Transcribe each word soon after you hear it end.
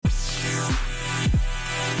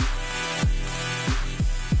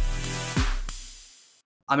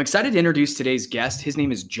I'm excited to introduce today's guest. His name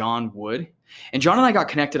is John Wood. And John and I got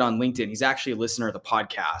connected on LinkedIn. He's actually a listener of the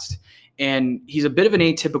podcast. And he's a bit of an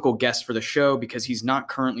atypical guest for the show because he's not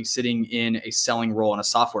currently sitting in a selling role in a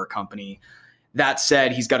software company. That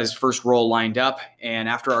said, he's got his first role lined up. And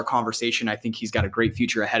after our conversation, I think he's got a great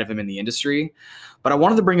future ahead of him in the industry. But I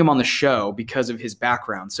wanted to bring him on the show because of his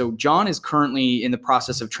background. So John is currently in the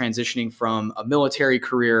process of transitioning from a military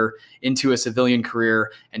career into a civilian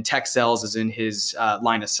career, and tech sales is in his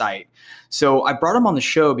line of sight. So I brought him on the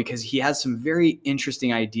show because he has some very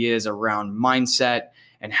interesting ideas around mindset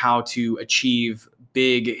and how to achieve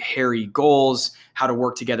big, hairy goals, how to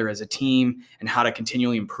work together as a team, and how to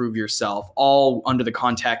continually improve yourself, all under the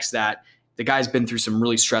context that the guy's been through some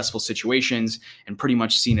really stressful situations and pretty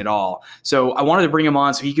much seen it all. So I wanted to bring him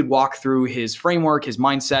on so he could walk through his framework, his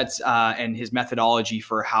mindsets, and his methodology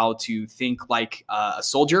for how to think like a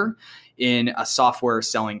soldier in a software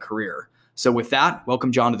selling career. So with that,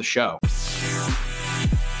 welcome John to the show.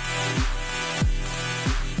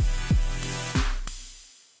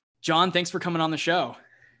 John, thanks for coming on the show.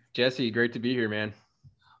 Jesse, great to be here, man.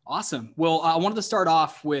 Awesome. Well, I wanted to start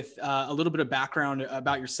off with a little bit of background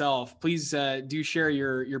about yourself. Please do share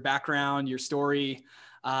your background, your story,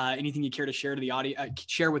 anything you care to share to the audience,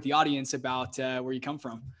 share with the audience about where you come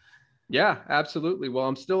from. Yeah, absolutely. Well,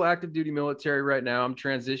 I'm still active duty military right now. I'm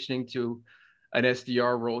transitioning to an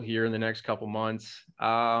SDR role here in the next couple months.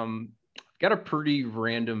 Got a pretty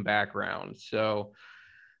random background. So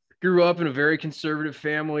grew up in a very conservative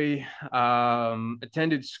family,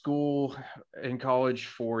 attended school in college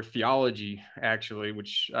for theology, actually,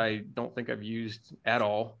 which I don't think I've used at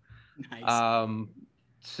all. Nice.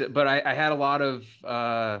 But I had a lot of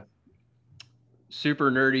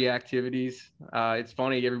super nerdy activities. It's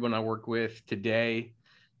funny, everyone I work with today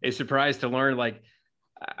is surprised to learn, like,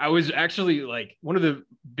 I was actually like one of the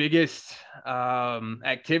biggest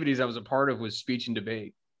activities I was a part of was speech and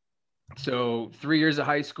debate. So 3 years of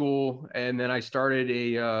high school, and then I started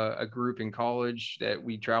a group in college that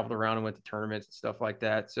we traveled around and went to tournaments and stuff like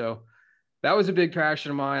that. So that was a big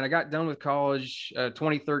passion of mine. I got done with college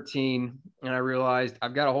 2013, and I realized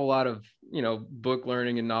I've got a whole lot of book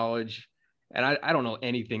learning and knowledge, and I don't know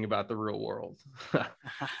anything about the real world.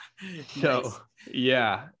 So Nice.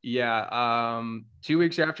 yeah. 2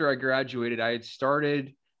 weeks after I graduated, I had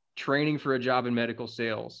started training for a job in medical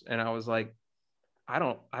sales, and I was like, I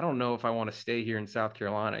don't know if I want to stay here in South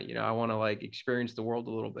Carolina. I want to like experience the world a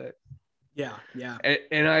little bit. Yeah.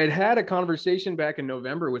 And I had a conversation back in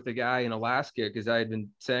November with a guy in Alaska because I had been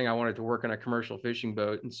saying I wanted to work on a commercial fishing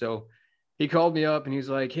boat. And so he called me up and he's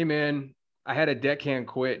like, "Hey man, I had a deckhand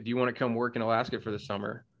quit. Do you want to come work in Alaska for the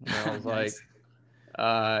summer?" And I was Nice.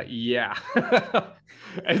 like, yeah.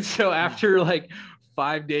 And so after like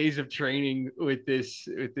 5 days of training with this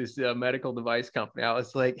medical device company, I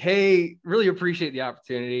was like, "Hey, really appreciate the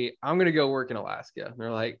opportunity. I'm going to go work in Alaska." And they're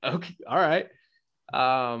like, "Okay, all right."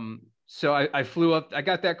 So I flew up. I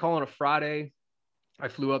got that call on a Friday. I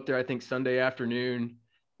flew up there, I think Sunday afternoon,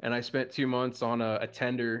 and I spent 2 months on a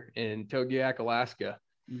tender in Togiak, Alaska.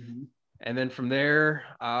 Mm-hmm. And then from there,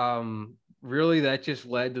 really that just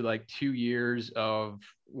led to like 2 years of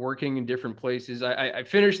working in different places. I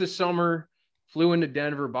finished the summer, flew into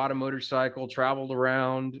Denver, bought a motorcycle, traveled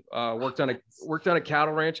around, worked on a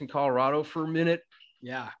cattle ranch in Colorado for a minute.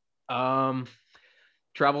 Yeah.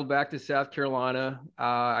 Traveled back to South Carolina.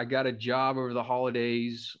 I got a job over the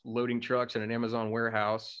holidays loading trucks in an Amazon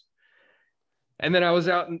warehouse. And then I was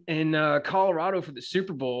out in Colorado for the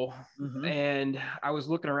Super Bowl, Mm-hmm. and I was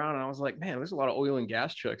looking around and I was like, man, there's a lot of oil and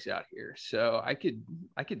gas trucks out here. So I could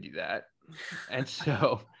do that. And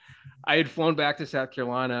so I had flown back to South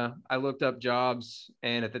Carolina. I looked up jobs,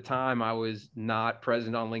 and at the time I was not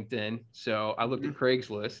present on LinkedIn. So I looked at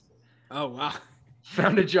Craigslist. Oh, wow.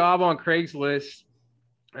 Found a job on Craigslist,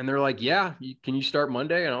 and they're like, "Yeah, can you start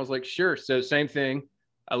Monday?" And I was like, "Sure." So same thing.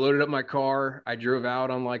 I loaded up my car. I drove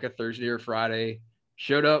out on like a Thursday or Friday,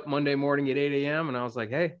 showed up Monday morning at 8 a.m. And I was like,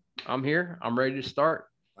 "Hey, I'm here. I'm ready to start."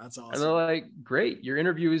 That's awesome. And they're like, "Great. Your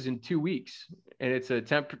interview is in 2 weeks and it's a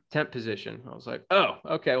temp position." I was like, "Oh,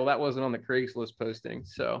 okay. Well, that wasn't on the Craigslist posting."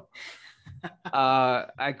 So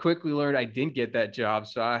I quickly learned I didn't get that job.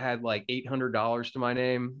 So I had like $800 to my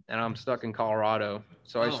name, and I'm stuck in Colorado.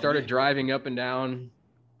 So I started driving up and down,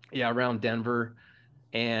 around Denver.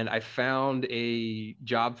 And I found a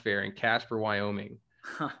job fair in Casper, Wyoming.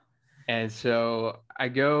 Huh. And so I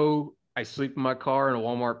sleep in my car in a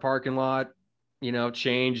Walmart parking lot,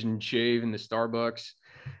 change and shave in the Starbucks.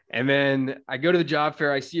 And then I go to the job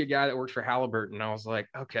fair. I see a guy that works for Halliburton. I was like,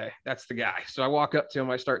 okay, that's the guy. So I walk up to him.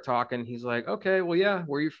 I start talking. He's like, okay, well, yeah,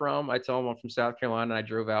 where are you from? I tell him I'm from South Carolina. And I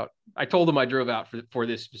drove out. I told him I drove out for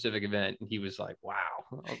this specific event. And he was like, wow.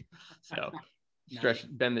 So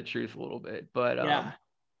bend the truth a little bit. But yeah.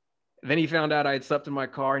 Then he found out I had slept in my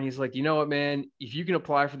car. And he's like, you know what, man, if you can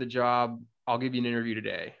apply for the job, I'll give you an interview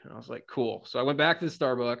today. And I was like, cool. So I went back to the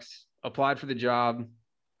Starbucks, applied for the job,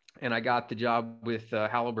 and I got the job with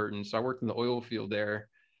Halliburton. So I worked in the oil field there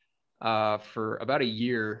for about a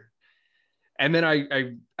year. And then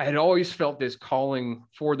I had always felt this calling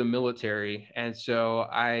for the military. And so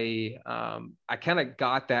I kind of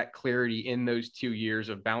got that clarity in those 2 years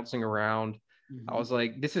of bouncing around. I was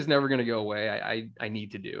like, this is never going to go away. I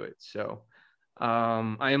need to do it. So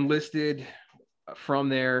I enlisted from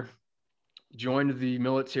there, joined the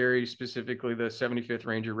military, specifically the 75th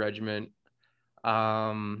Ranger Regiment.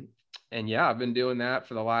 And yeah, I've been doing that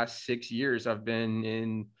for the last 6 years. I've been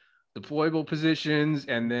in deployable positions.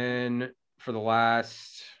 And then for the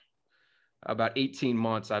last about 18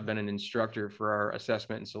 months, I've been an instructor for our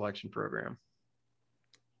assessment and selection program.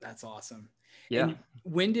 That's awesome. Yeah. And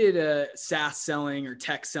when did SaaS selling or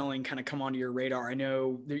tech selling kind of come onto your radar? I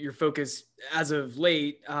know that your focus as of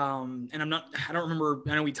late, and I don't remember,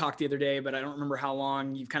 I know we talked the other day, but I don't remember how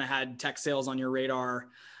long you've kind of had tech sales on your radar.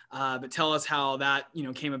 But tell us how that,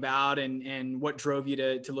 came about and what drove you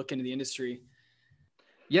to look into the industry.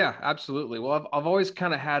 Yeah, absolutely. Well, I've always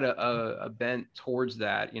kind of had a bent towards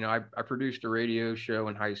that. I produced a radio show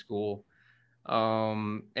in high school.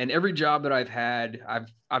 And every job that I've had,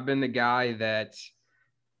 I've been the guy that,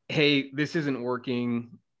 hey, this isn't working.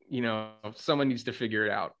 Someone needs to figure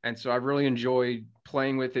it out. And so I've really enjoyed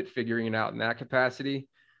playing with it, figuring it out in that capacity.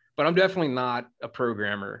 But I'm definitely not a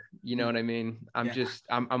programmer. You know what I mean?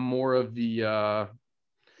 I'm more of the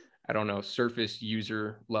surface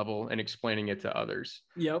user level and explaining it to others.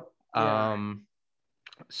 Yep.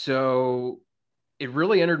 So it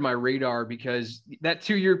really entered my radar because that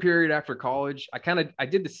 2-year period after college, I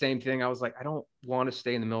did the same thing. I was like, I don't want to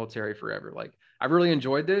stay in the military forever. Like, I really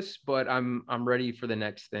enjoyed this, but I'm ready for the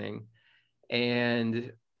next thing.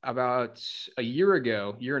 And about a year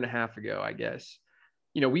and a half ago, I guess,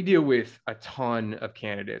 we deal with a ton of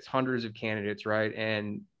candidates, hundreds of candidates, right?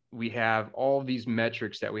 And we have all these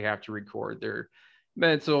metrics that we have to record: their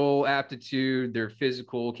mental aptitude, their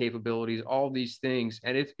physical capabilities, all these things.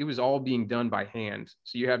 And it was all being done by hand.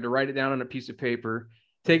 So you had to write it down on a piece of paper,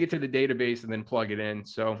 take it to the database, and then plug it in.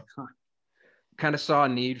 So kind of saw a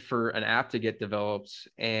need for an app to get developed.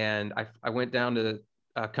 And I went down to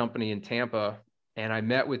a company in Tampa and I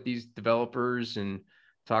met with these developers and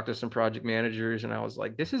talked to some project managers. And I was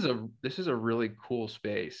like, this is a really cool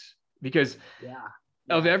space because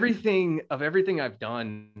of everything I've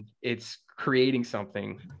done, it's creating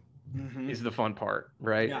something is the fun part,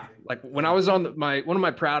 right? Yeah. Like when I was on one of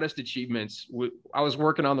my proudest achievements, I was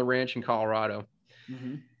working on the ranch in Colorado.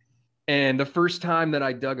 And the first time that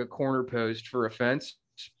I dug a corner post for a fence,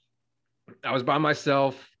 I was by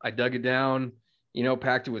myself. I dug it down,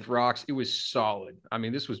 packed it with rocks. It was solid. I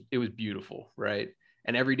mean, it was beautiful, right?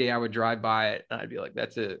 And every day I would drive by it and I'd be like,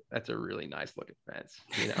 that's a really nice looking fence,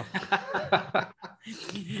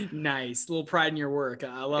 Nice. A little pride in your work.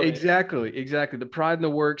 I love it. Exactly. The pride in the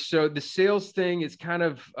work. So the sales thing is kind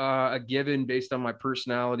of a given based on my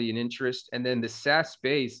personality and interest. And then the SaaS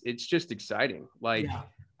space, it's just exciting. Like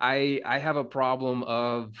I have a problem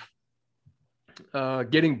of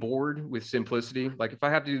getting bored with simplicity. Like if I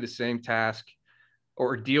have to do the same task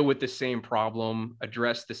or deal with the same problem,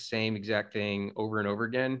 address the same exact thing over and over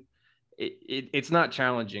again, it's not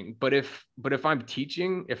challenging. But if I'm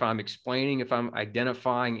teaching, if I'm explaining, if I'm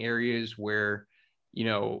identifying areas where,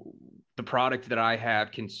 the product that I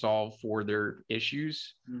have can solve for their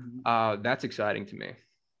issues, that's exciting to me.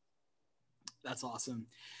 That's awesome.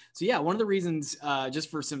 So yeah, one of the reasons, just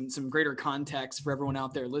for some greater context for everyone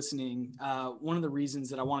out there listening, one of the reasons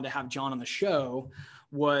that I wanted to have John on the show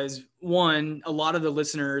was, one, a lot of the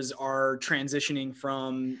listeners are transitioning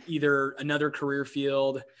from either another career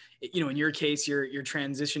field. In your case, you're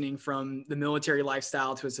transitioning from the military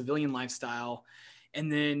lifestyle to a civilian lifestyle.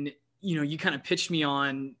 And then, you kind of pitched me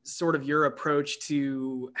on sort of your approach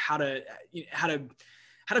to how to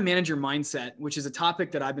manage your mindset, which is a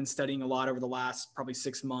topic that I've been studying a lot over the last probably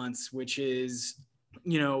 6 months, which is,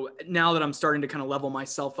 now that I'm starting to kind of level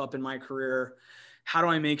myself up in my career, how do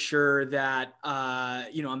I make sure that,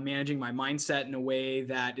 I'm managing my mindset in a way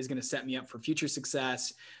that is going to set me up for future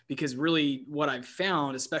success? Because really what I've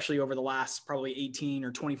found, especially over the last probably 18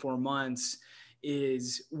 or 24 months,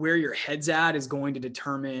 is where your head's at is going to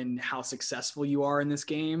determine how successful you are in this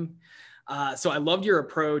game. So I loved your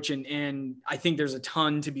approach, and I think there's a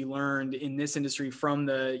ton to be learned in this industry from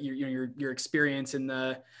your experience in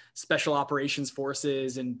the Special Operations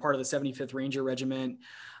Forces and part of the 75th Ranger Regiment.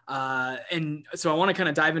 And so I want to kind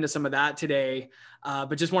of dive into some of that today,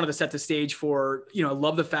 but just wanted to set the stage for, I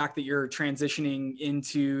love the fact that you're transitioning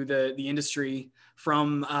into the industry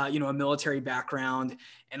from, a military background.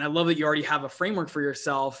 And I love that you already have a framework for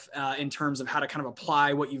yourself in terms of how to kind of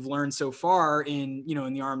apply what you've learned so far in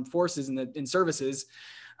the armed forces and in services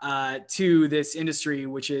to this industry,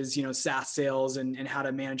 which is, SaaS sales and how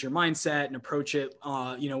to manage your mindset and approach it,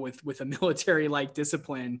 with a military-like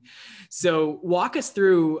discipline. So walk us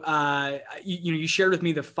through, you shared with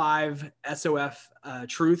me the 5 SOF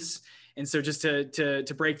truths. And so just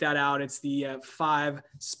to break that out, it's the 5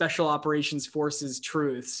 Special Operations Forces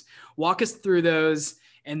truths. Walk us through those.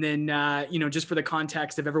 And then, just for the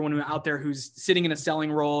context of everyone out there who's sitting in a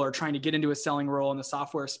selling role or trying to get into a selling role in the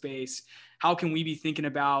software space, how can we be thinking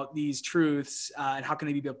about these truths and how can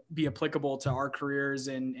they be applicable to our careers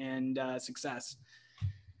and success?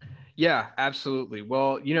 Yeah, absolutely.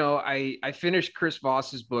 Well, I finished Chris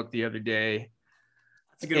Voss's book the other day.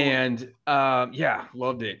 That's a good one. Yeah,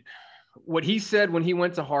 loved it. What he said when he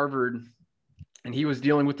went to Harvard and he was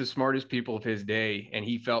dealing with the smartest people of his day, and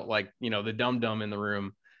he felt like, the dumb in the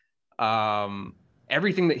room.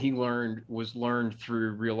 Everything that he learned was learned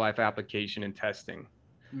through real life application and testing.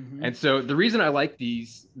 Mm-hmm. And so the reason I like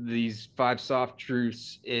these 5 soft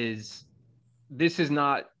truths is this is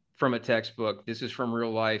not from a textbook. This is from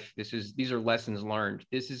real life. These are lessons learned.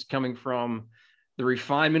 This is coming from the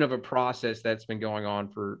refinement of a process that's been going on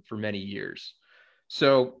for many years.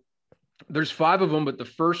 So there's 5 of them, but the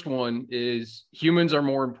first one is humans are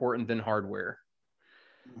more important than hardware.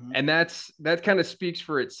 Mm-hmm. And that kind of speaks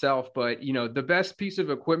for itself. But, the best piece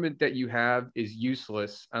of equipment that you have is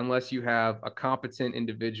useless unless you have a competent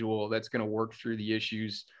individual that's going to work through the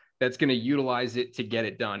issues, that's going to utilize it to get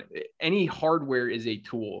it done. Any hardware is a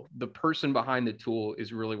tool. The person behind the tool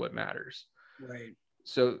is really what matters. Right.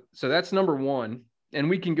 So that's number 1. And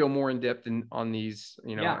we can go more in depth on these,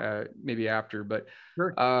 maybe after. But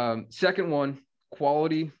sure. Second one,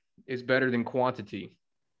 quality is better than quantity.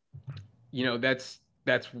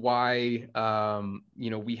 That's why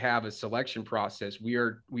we have a selection process. We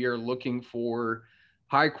are looking for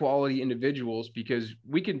high quality individuals, because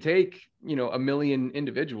we can take 1 million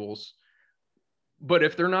individuals, but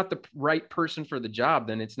if they're not the right person for the job,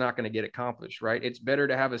 then it's not going to get accomplished, right? It's better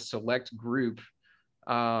to have a select group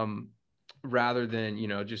rather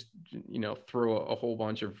than just throw a whole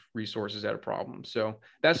bunch of resources at a problem. So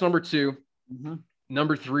that's number 2. Mm-hmm.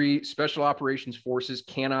 Number 3, Special Operations Forces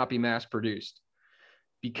cannot be mass produced,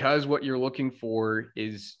 because what you're looking for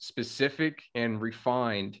is specific and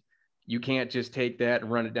refined. You can't just take that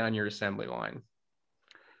and run it down your assembly line.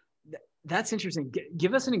 That's interesting.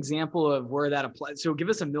 Give us an example of where that applies. So give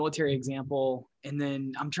us a military example, and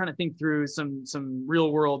then I'm trying to think through some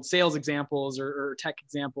real world sales examples or tech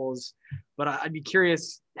examples, but I'd be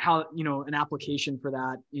curious how, an application for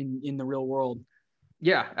that in the real world.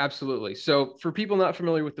 Yeah, absolutely. So for people not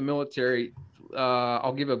familiar with the military,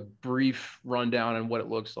 I'll give a brief rundown on what it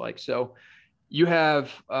looks like. So you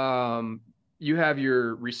have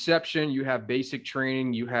your reception, you have basic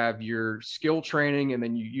training, you have your skill training, and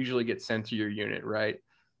then you usually get sent to your unit, right?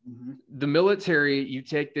 Mm-hmm. The military, you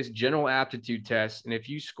take this general aptitude test, and if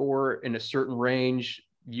you score in a certain range,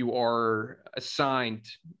 you are assigned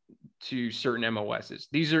to certain MOSs.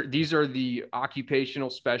 These are the occupational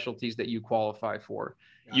specialties that you qualify for.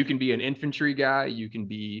 Got you it. Can be an infantry guy, you can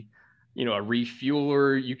be, a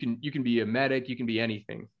refueler, you can be a medic, you can be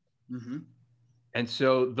anything. Mm-hmm. And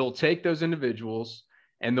so they'll take those individuals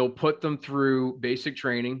and they'll put them through basic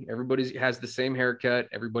training. Everybody has the same haircut.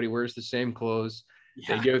 Everybody wears the same clothes.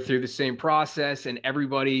 Yeah. They go through the same process, and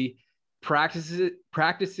everybody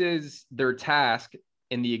practices their task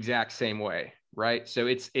in the exact same way, right? So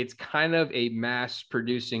it's kind of a mass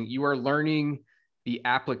producing. You are learning the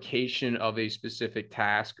application of a specific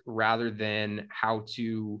task rather than how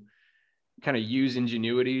to kind of use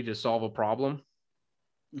ingenuity to solve a problem.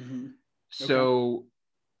 Mm-hmm. So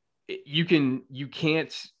you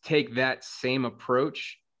can't take that same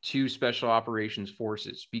approach to Special Operations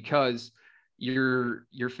Forces, because you're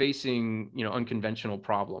facing, unconventional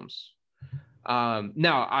problems.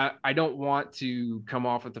 Now I don't want to come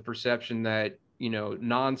off with the perception that,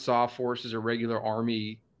 non-soft forces or regular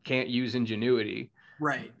Army can't use ingenuity.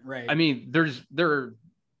 Right. I mean, they're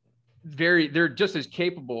just as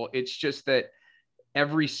capable. It's just that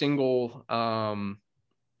every single,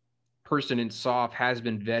 person in SOF has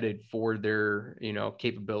been vetted for their,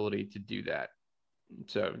 capability to do that.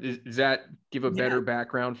 So does that give a better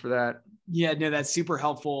background for that? Yeah, no, that's super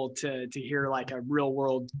helpful to hear like a real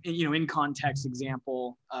world, in context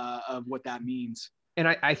example of what that means. And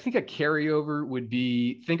I think a carryover would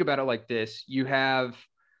be, think about it like this. You have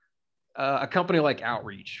a company like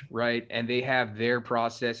Outreach, right? And they have their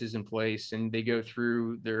processes in place, and they go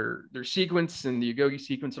through their sequence and the Agoge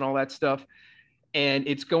sequence and all that stuff. And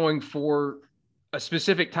it's going for a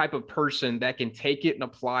specific type of person that can take it and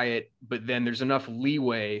apply it, but then there's enough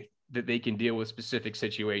leeway that they can deal with specific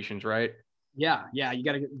situations, right? Yeah. You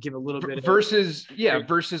got to give a little bit versus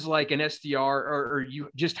like an SDR, or you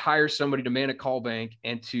just hire somebody to man a call bank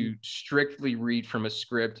and to strictly read from a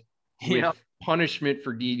script with punishment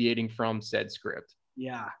for deviating from said script.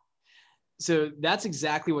 Yeah. So that's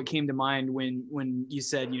exactly what came to mind when you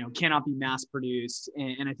said, cannot be mass produced.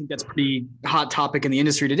 And I think that's a pretty hot topic in the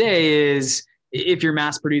industry today is if you're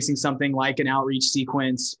mass producing something like an outreach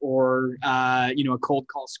sequence or, a cold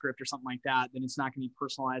call script or something like that, then it's not going to be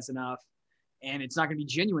personalized enough and it's not going to be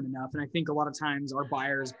genuine enough. And I think a lot of times our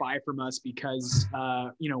buyers buy from us because,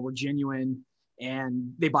 we're genuine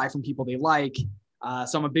and they buy from people they like.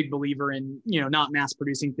 So I'm a big believer in, not mass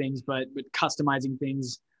producing things, but customizing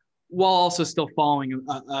things while also still following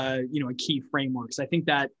a key framework. So I think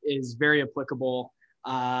that is very applicable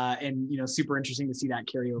and, super interesting to see that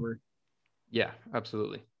carry over. Yeah,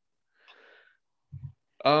 absolutely.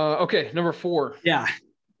 Okay. Number 4. Yeah.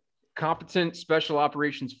 Competent special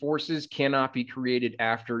operations forces cannot be created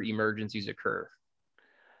after emergencies occur.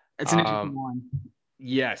 That's an interesting one.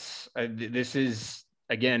 Yes. This is,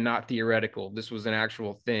 again, not theoretical. This was an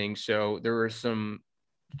actual thing. So there were some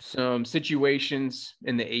situations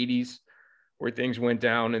in the 80s where things went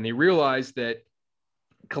down and they realized that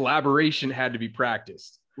collaboration had to be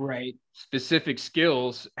practiced. Right. Specific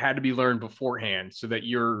skills had to be learned beforehand so that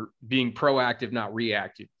you're being proactive, not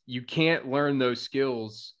reactive. You can't learn those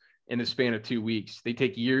skills in the span of 2 weeks. They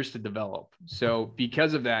take years to develop. So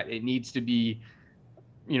because of that, it needs to be,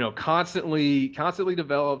 constantly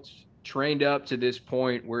developed, trained up to this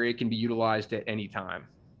point where it can be utilized at any time.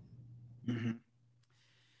 Mm-hmm.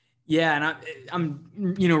 Yeah. And I'm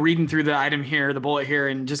reading through the item here, the bullet here,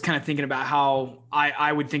 and just kind of thinking about how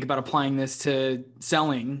I would think about applying this to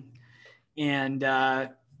selling. And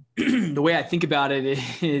the way I think about it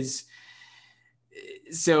is,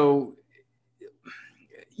 so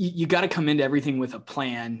you got to come into everything with a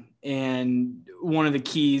plan. And one of the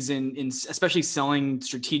keys in especially selling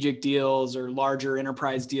strategic deals or larger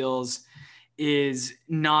enterprise deals is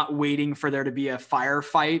not waiting for there to be a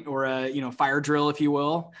firefight or a, fire drill, if you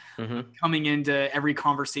will. Mm-hmm. Coming into every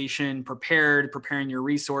conversation preparing your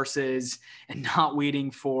resources and not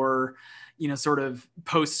waiting for, sort of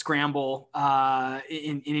post scramble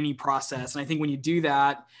in any process. And I think when you do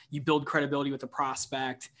that, you build credibility with the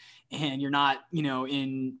prospect and you're not,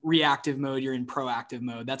 in reactive mode, you're in proactive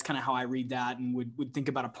mode. That's kind of how I read that and would think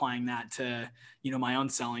about applying that to, my own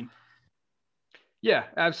selling. Yeah,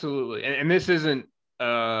 absolutely. And this isn't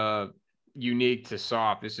unique to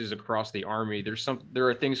SOF. This is across the Army. There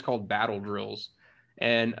are things called battle drills,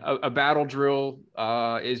 and a battle drill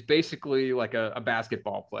is basically like a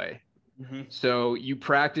basketball play. Mm-hmm. So you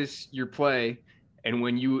practice your play, and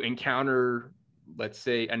when you encounter, let's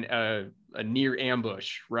say, a near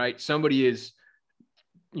ambush, right? Somebody is,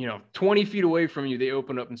 20 feet away from you. They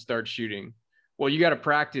open up and start shooting. Well, you got to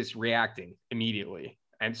practice reacting immediately.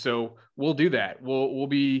 And so we'll do that.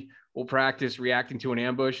 We'll practice reacting to an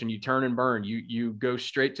ambush, and you turn and burn. You go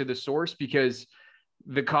straight to the source because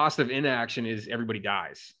the cost of inaction is everybody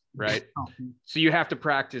dies, right? So you have to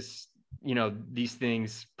practice, these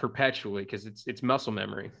things perpetually because it's muscle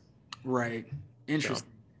memory. Right. Interesting.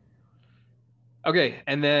 So. Okay.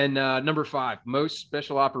 And then number 5, most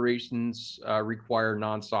special operations require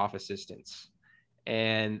non-SOF assistance.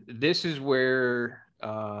 And this is where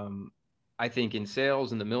I think in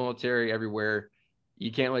sales, in the military, everywhere,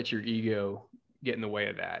 you can't let your ego get in the way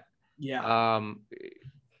of that. Yeah.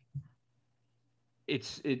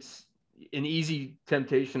 It's an easy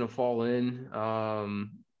temptation to fall in.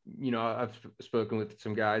 I've spoken with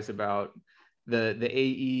some guys about the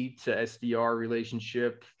AE to SDR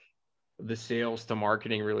relationship, the sales to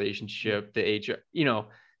marketing relationship, the HR,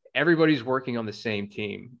 everybody's working on the same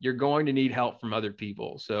team. You're going to need help from other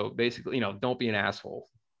people. So basically, don't be an asshole.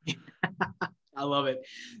 I love it.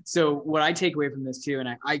 So what I take away from this too, and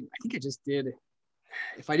I think I just did,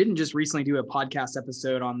 if I didn't just recently do a podcast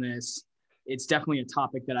episode on this, it's definitely a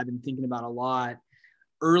topic that I've been thinking about a lot.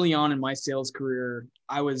 Early on in my sales career,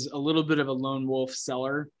 I was a little bit of a lone wolf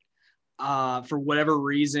seller. For whatever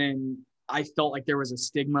reason, I felt like there was a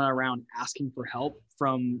stigma around asking for help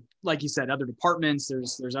from, like you said, other departments.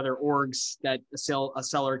 There's other orgs that a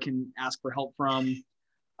seller can ask for help from.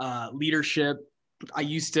 Leadership. I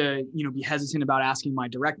used to, be hesitant about asking my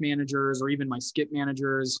direct managers or even my skip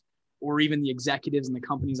managers or even the executives in the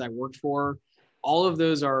companies I worked for. All of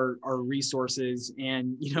those are resources,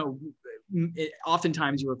 and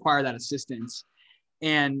oftentimes you require that assistance.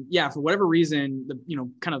 And yeah, for whatever reason, the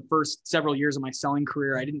kind of first several years of my selling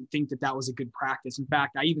career, I didn't think that was a good practice. In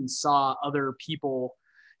fact, I even saw other people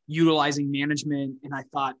utilizing management, and I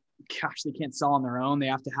thought, gosh, they can't sell on their own. They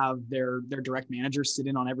have to have their direct manager sit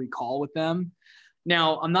in on every call with them.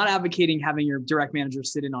 Now, I'm not advocating having your direct manager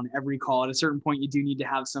sit in on every call. At a certain point, you do need to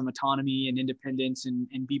have some autonomy and independence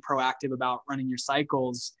and be proactive about running your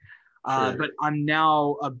cycles. Sure. But I'm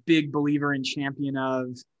now a big believer and champion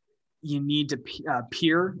of, you need to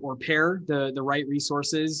peer or pair the right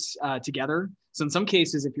resources together. So in some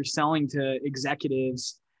cases, if you're selling to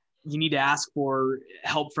executives, you need to ask for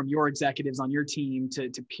help from your executives on your team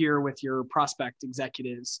to peer with your prospect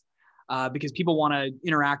executives, because people want to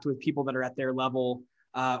interact with people that are at their level,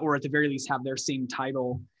 or at the very least have their same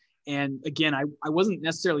title. And again, I wasn't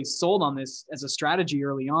necessarily sold on this as a strategy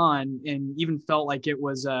early on, and even felt like it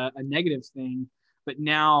was a negative thing. But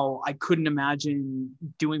now I couldn't imagine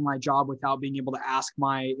doing my job without being able to ask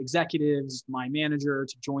my executives, my manager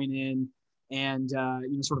to join in and,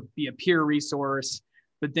 sort of be a peer resource.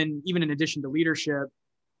 But then even in addition to leadership,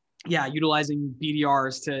 utilizing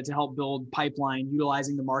BDRs to help build pipeline,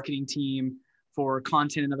 utilizing the marketing team for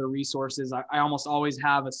content and other resources. I almost always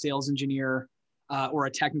have a sales engineer or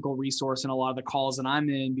a technical resource in a lot of the calls that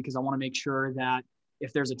I'm in, because I want to make sure that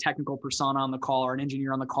if there's a technical persona on the call or an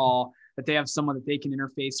engineer on the call, that they have someone that they can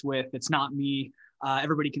interface with. It's not me.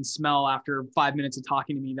 Everybody can smell after 5 minutes of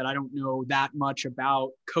talking to me that I don't know that much about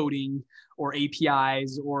coding or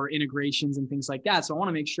APIs or integrations and things like that. So I want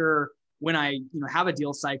to make sure when I have a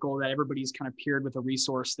deal cycle that everybody's kind of paired with a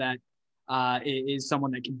resource that is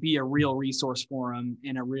someone that can be a real resource for them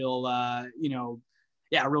and a real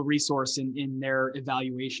a real resource in their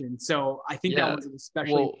evaluation. So I think that was an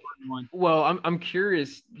especially important one. Well, I'm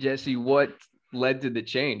curious, Jesse, what led to the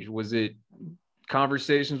change? Was it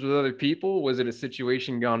conversations with other people? Was it a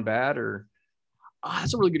situation gone bad, or?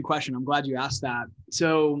 That's a really good question. I'm glad you asked that.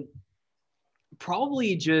 So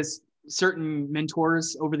probably just certain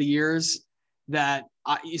mentors over the years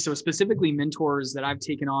so specifically mentors that I've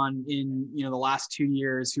taken on in, the last 2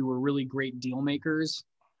 years who were really great deal makers,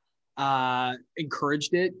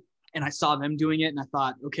 encouraged it. And I saw them doing it and I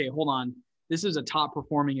thought, okay, hold on. This is a top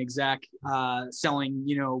performing exec selling,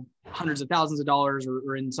 hundreds of thousands of dollars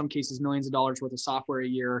or in some cases, millions of dollars worth of software a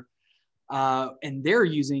year. And they're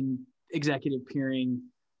using executive peering.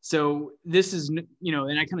 So this is,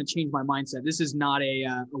 and I kind of changed my mindset. This is not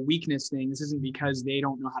a weakness thing. This isn't because they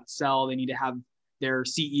don't know how to sell. They need to have their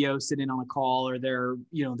CEO sit in on a call, or their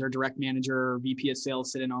direct manager or VP of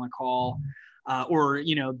sales sit in on a call, or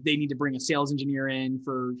they need to bring a sales engineer in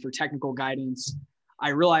for technical guidance. I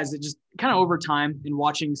realized that just kind of over time and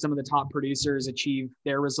watching some of the top producers achieve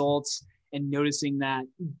their results and noticing that,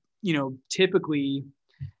 typically,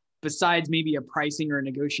 besides maybe a pricing or a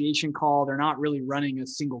negotiation call, they're not really running a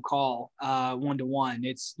single call one-to-one.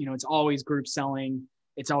 It's always group selling.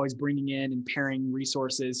 It's always bringing in and pairing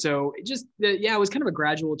resources. So it just, it was kind of a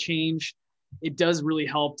gradual change. It does really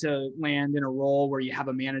help to land in a role where you have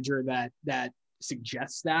a manager that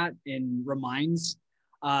suggests that and reminds,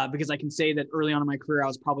 because I can say that early on in my career, I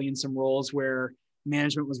was probably in some roles where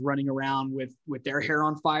management was running around with their hair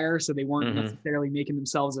on fire. So they weren't necessarily making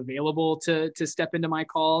themselves available to step into my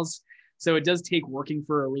calls. So it does take working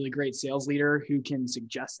for a really great sales leader who can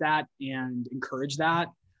suggest that and encourage that.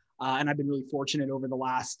 And I've been really fortunate over the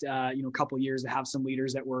last, couple of years to have some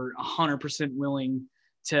leaders that were 100% willing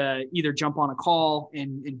to either jump on a call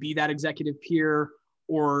and be that executive peer,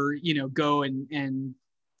 or, go and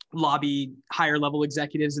lobby higher level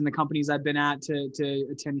executives in the companies I've been at to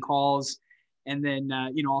attend calls. And then,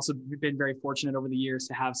 also been very fortunate over the years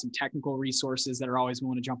to have some technical resources that are always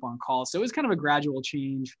willing to jump on calls. So it was kind of a gradual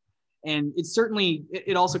change. And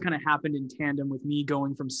it also kind of happened in tandem with me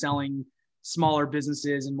going from selling smaller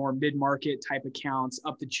businesses and more mid-market type accounts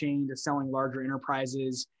up the chain to selling larger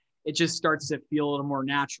enterprises. It just starts to feel a little more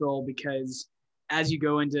natural, because as you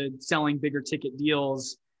go into selling bigger ticket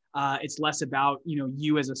deals, it's less about,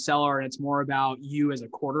 you as a seller, and it's more about you as a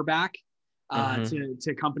quarterback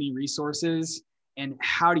to company resources. And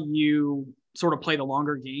how do you sort of play the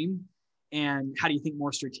longer game? And how do you think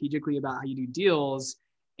more strategically about how you do deals?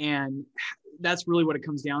 And that's really what it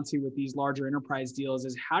comes down to with these larger enterprise deals,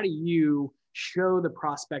 is how do you show the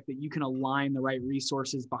prospect that you can align the right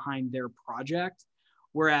resources behind their project.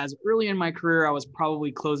 Whereas early in my career, I was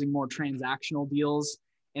probably closing more transactional deals,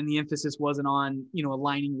 and the emphasis wasn't on,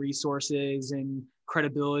 aligning resources and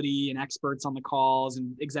credibility and experts on the calls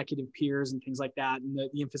and executive peers and things like that. And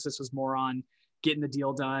the emphasis was more on getting the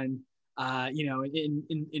deal done. In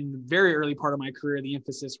the very early part of my career, the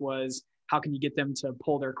emphasis was how can you get them to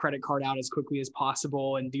pull their credit card out as quickly as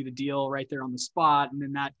possible and do the deal right there on the spot. And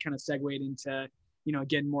then that kind of segued into,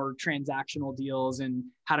 again, more transactional deals and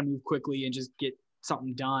how to move quickly and just get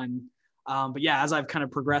something done. But yeah, as I've kind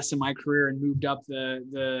of progressed in my career and moved up to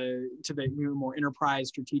the more enterprise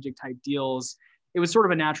strategic type deals, it was sort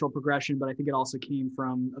of a natural progression, but I think it also came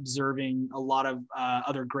from observing a lot of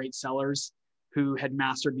other great sellers who had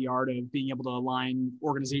mastered the art of being able to align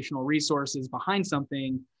organizational resources behind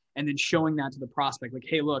something and then showing that to the prospect. Like,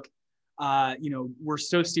 hey, look, we're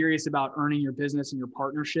so serious about earning your business and your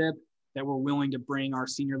partnership that we're willing to bring our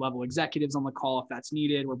senior level executives on the call if that's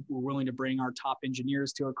needed. We're willing to bring our top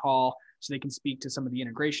engineers to a call so they can speak to some of the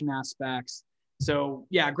integration aspects. So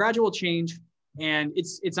yeah, gradual change, and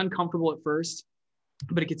it's uncomfortable at first,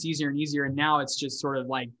 but it gets easier and easier. And now it's just sort of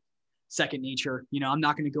like second nature. I'm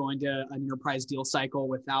not going to go into an enterprise deal cycle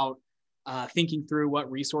without thinking through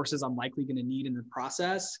what resources I'm likely going to need in the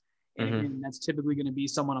process. And again, that's typically going to be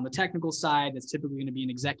someone on the technical side. That's typically going to be an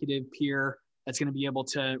executive peer that's going to be able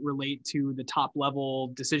to relate to the top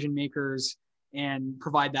level decision makers and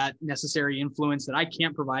provide that necessary influence that I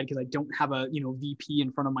can't provide because I don't have a VP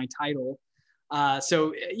in front of my title.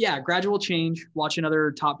 So yeah, gradual change, watching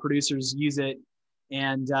other top producers use it,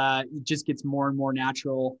 and it just gets more and more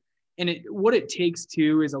natural. And what it takes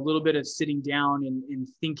too is a little bit of sitting down and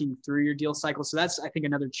thinking through your deal cycle. So that's, I think,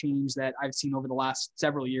 another change that I've seen over the last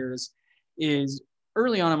several years is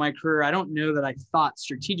early on in my career, I don't know that I thought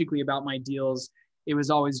strategically about my deals. It was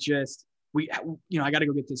always just, I got to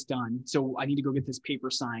go get this done. So I need to go get this paper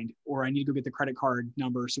signed, or I need to go get the credit card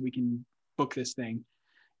number so we can book this thing.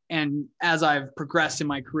 And as I've progressed in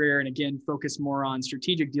my career and again, focus more on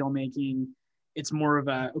strategic deal making, it's more of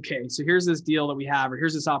a, okay, so here's this deal that we have, or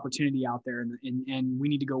here's this opportunity out there, and we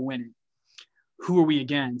need to go win it. Who are we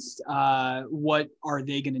against? What are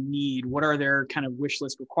they going to need? What are their kind of wish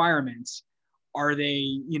list requirements? Are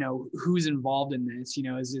they, who's involved in this?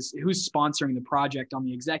 Who's sponsoring the project on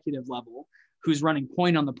the executive level? Who's running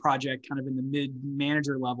point on the project kind of in the mid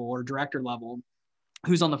manager level or director level?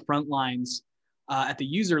 Who's on the front lines at the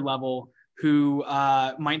user level, who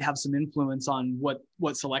might have some influence on what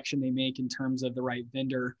selection they make in terms of the right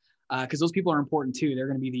vendor? Because those people are important too. They're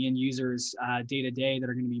going to be the end users day to day that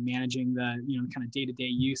are going to be managing the kind of day to day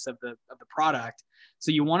use of the product. So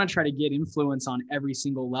you want to try to get influence on every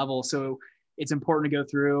single level. So it's important to go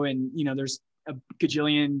through, and there's a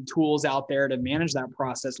gajillion tools out there to manage that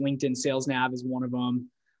process. LinkedIn Sales Nav is one of them,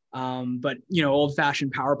 but old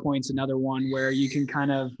fashioned PowerPoint's another one where you can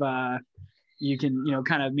kind of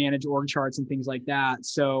manage org charts and things like that.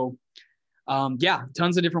 So yeah,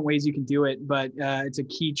 tons of different ways you can do it, but it's a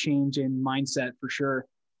key change in mindset for sure.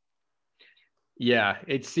 Yeah,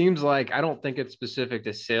 it seems like, I don't think it's specific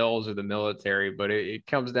to sales or the military, but it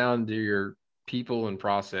comes down to your people and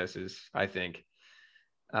processes, I think.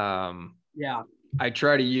 Yeah. I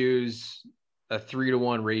try to use a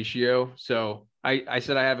 3-to-1 ratio. So I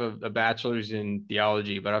said I have a bachelor's in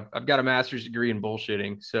theology, but I've got a master's degree in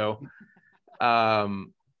bullshitting. So I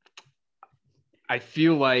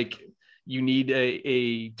feel like you need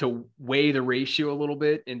to weigh the ratio a little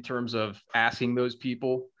bit in terms of asking those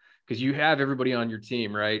people, because you have everybody on your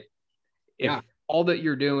team, right? Yeah. If all that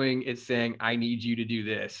you're doing is saying, I need you to do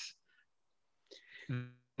this, the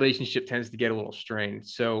relationship tends to get a little strained.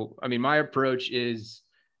 So, I mean, my approach is,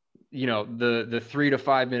 the 3 to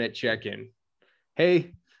 5 minute check-in.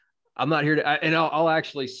 Hey, I'm not here to, and I'll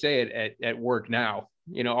actually say it at work now.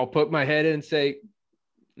 I'll put my head in and say,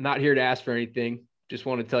 not here to ask for anything. Just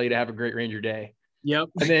want to tell you to have a great Ranger day. Yep.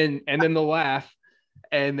 And then they'll laugh,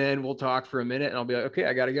 and then we'll talk for a minute, and I'll be like, okay,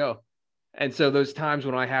 I got to go. And so those times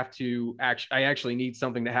when I have to I actually need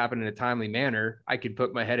something to happen in a timely manner, I could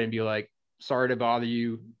put my head in and be like, sorry to bother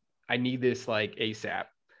you. I need this like ASAP.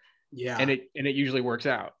 Yeah. And it usually works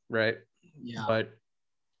out. Right. Yeah.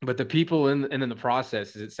 But the people and then the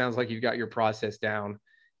processes, it sounds like you've got your process down.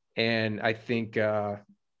 And I think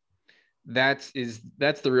that's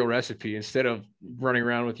the real recipe. Instead of running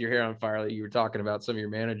around with your hair on fire, like you were talking about, some of your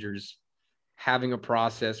managers having a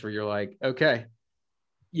process where you're like, okay,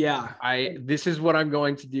 yeah, this is what I'm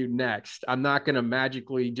going to do next. I'm not going to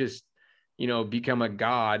magically just, become a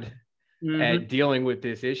god at dealing with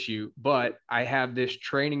this issue, but I have this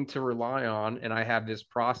training to rely on, and I have this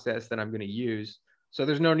process that I'm going to use. So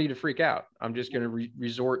there's no need to freak out. I'm just going to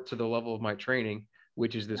resort to the level of my training,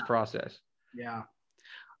 which is this process. Yeah.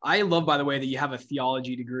 I love, by the way, that you have a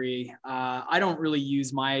theology degree. I don't really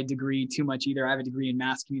use my degree too much either. I have a degree in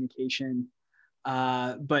mass communication.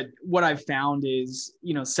 But what I've found is,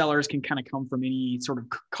 sellers can kind of come from any sort of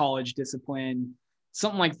college discipline.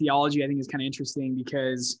 Something like theology, I think, is kind of interesting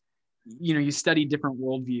because, you study different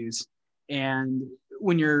worldviews. And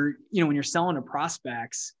when you're selling to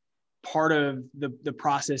prospects, part of the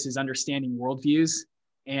process is understanding worldviews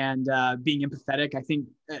and being empathetic. I think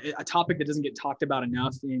a topic that doesn't get talked about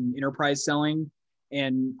enough in enterprise selling.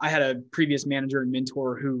 And I had a previous manager and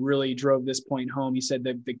mentor who really drove this point home. He said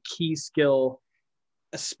that the key skill,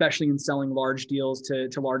 especially in selling large deals to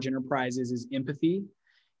large enterprises, is empathy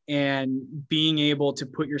and being able to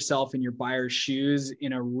put yourself in your buyer's shoes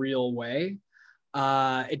in a real way.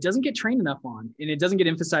 It doesn't get trained enough on, and it doesn't get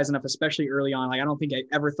emphasized enough, especially early on. Like, I don't think I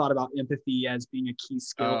ever thought about empathy as being a key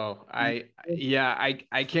skill. Oh, I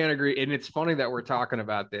can't agree. And it's funny that we're talking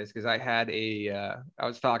about this because I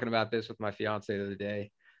was talking about this with my fiance the other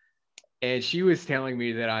day, and she was telling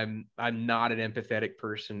me that I'm not an empathetic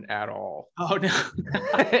person at all. Oh no.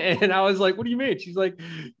 And I was like, what do you mean? She's like,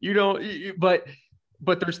 you don't,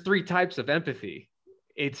 but there's 3 types of empathy.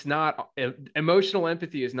 It's not emotional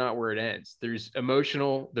empathy is not where it ends. There's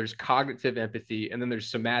emotional, there's cognitive empathy, and then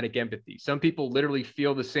there's somatic empathy. Some people literally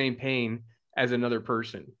feel the same pain as another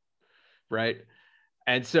person, right?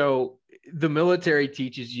 And so the military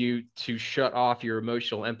teaches you to shut off your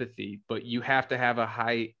emotional empathy, but you have to have a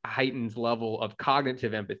heightened level of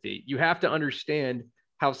cognitive empathy. You have to understand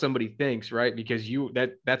how somebody thinks, right? Because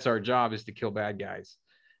that's our job, is to kill bad guys.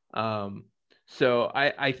 So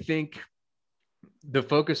I think the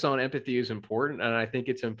focus on empathy is important. And I think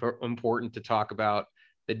it's important to talk about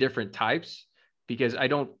the different types, because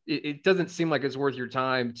it doesn't seem like it's worth your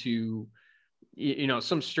time to,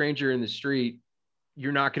 some stranger in the street,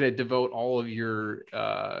 you're not going to devote all of your,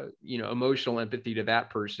 emotional empathy to that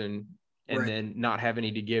person and then not have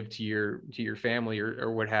any to give to your family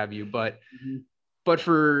or what have you. But, but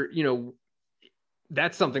for,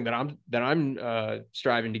 that's something that I'm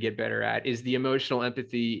striving to get better at, is the emotional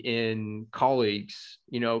empathy in colleagues,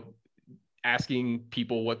 asking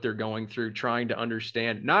people what they're going through, trying to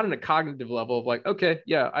understand, not on a cognitive level of like, okay,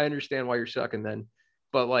 yeah, I understand why you're sucking then,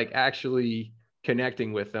 but like actually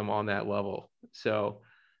connecting with them on that level. So,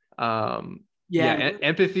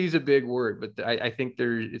 empathy is a big word, but I think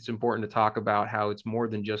it's important to talk about how it's more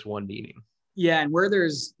than just one meaning. Yeah. And where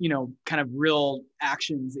there's, kind of real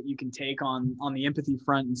actions that you can take on the empathy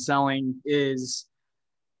front and selling is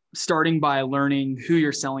starting by learning who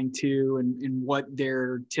you're selling to and what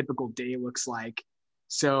their typical day looks like.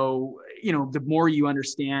 So, the more you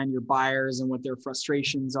understand your buyers and what their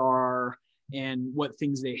frustrations are and what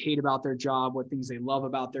things they hate about their job, what things they love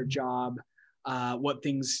about their job, what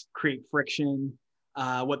things create friction,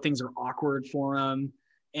 what things are awkward for them,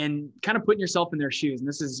 and kind of putting yourself in their shoes. And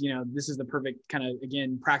this is the perfect kind of,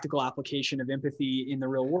 again, practical application of empathy in the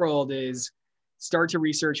real world is start to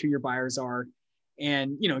research who your buyers are.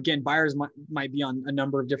 And, again, buyers might be on a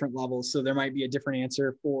number of different levels. So there might be a different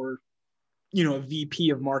answer for, a VP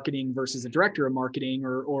of marketing versus a director of marketing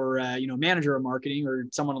or manager of marketing or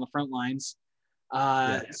someone on the front lines.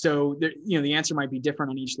 So there, the answer might be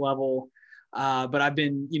different on each level. But I've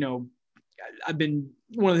been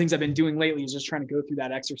one of the things I've been doing lately is just trying to go through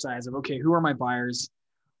that exercise of, okay, who are my buyers?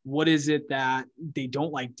 What is it that they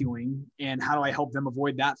don't like doing? And how do I help them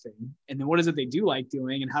avoid that thing? And then what is it they do like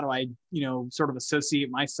doing? And how do I, sort of associate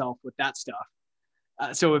myself with that stuff?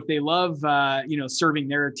 So if they love, serving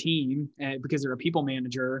their team because they're a people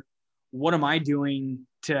manager, what am I doing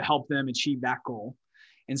to help them achieve that goal?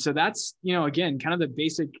 And so that's, again, kind of the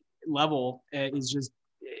basic level is just,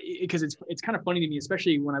 because it's kind of funny to me,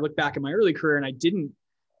 especially when I look back at my early career and I didn't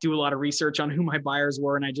do a lot of research on who my buyers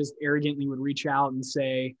were. And I just arrogantly would reach out and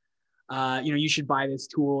say, you should buy this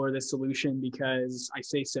tool or this solution because I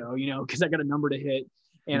say so, because I got a number to hit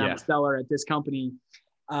and I'm a seller at this company,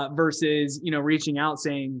 versus, reaching out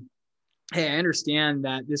saying, hey, I understand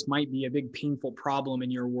that this might be a big painful problem in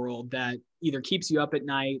your world that either keeps you up at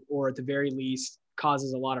night or at the very least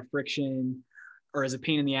causes a lot of friction or is a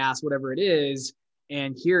pain in the ass, whatever it is.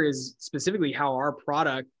 And here is specifically how our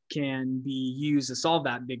product can be used to solve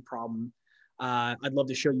that big problem. I'd love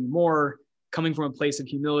to show you more. Coming from a place of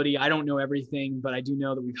humility, I don't know everything, but I do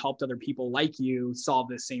know that we've helped other people like you solve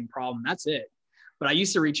this same problem. That's it. But I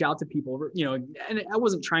used to reach out to people, and I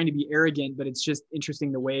wasn't trying to be arrogant, but it's just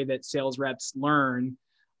interesting the way that sales reps learn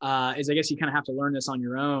is I guess you kind of have to learn this on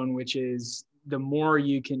your own, which is the more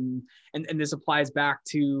you can, and this applies back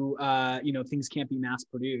to, things can't be mass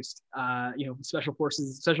produced. Special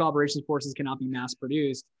operations forces cannot be mass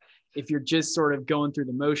produced. If you're just sort of going through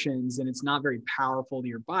the motions, and it's not very powerful to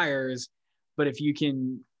your buyers. But if you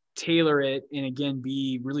can tailor it and again,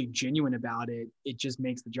 be really genuine about it, it just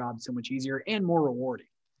makes the job so much easier and more rewarding.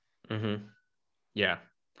 Mm-hmm. Yeah,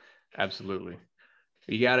 absolutely.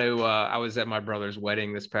 You got to, I was at my brother's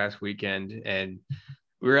wedding this past weekend, and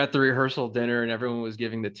we were at the rehearsal dinner, and everyone was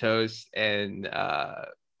giving the toast. And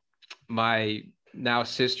my now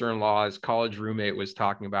sister-in-law's college roommate was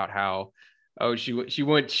talking about how, she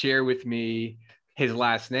wouldn't share with me his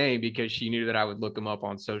last name because she knew that I would look him up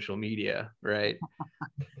on social media. Right.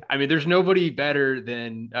 I mean, there's nobody better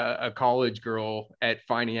than a college girl at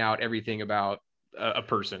finding out everything about a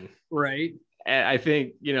person. Right. And I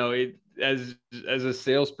think, as a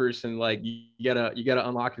salesperson, like you gotta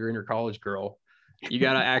unlock your inner college girl. You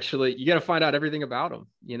gotta find out everything about them,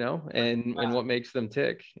 and what makes them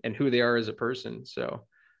tick and who they are as a person. So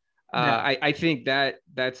I think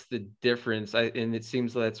that's the difference. And it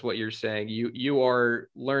seems that's what you're saying. You are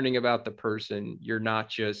learning about the person. You're not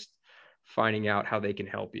just finding out how they can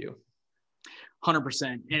help you. 100%.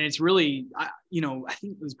 And it's really, I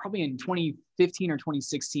think it was probably in 2015 or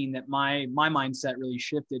 2016 that my mindset really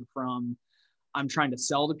shifted from I'm trying to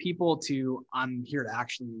sell to people to I'm here to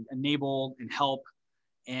actually enable and help.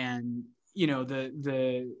 And,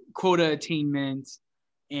 the quota attainment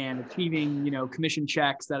and achieving, commission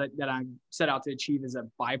checks that I set out to achieve is a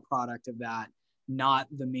byproduct of that, not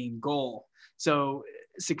the main goal. So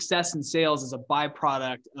success in sales is a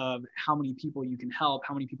byproduct of how many people you can help,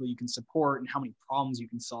 how many people you can support, and how many problems you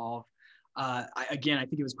can solve. I think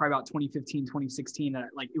it was probably about 2015, 2016 that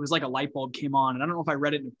it was like a light bulb came on. And I don't know if I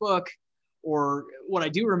read it in a book or what I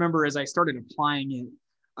do remember is I started applying it.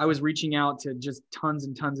 I was reaching out to just tons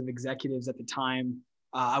and tons of executives at the time.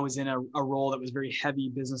 I was in a role that was very heavy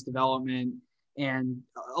business development and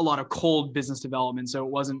a lot of cold business development. So it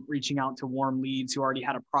wasn't reaching out to warm leads who already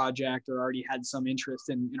had a project or already had some interest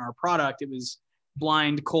in our product. It was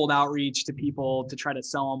blind, cold outreach to people to try to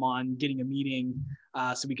sell them on getting a meeting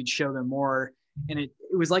so we could show them more. And it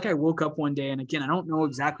was like I woke up one day, and again, I don't know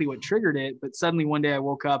exactly what triggered it, but suddenly one day I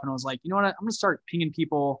woke up and I was like, you know what, I'm going to start pinging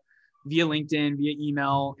people via LinkedIn, via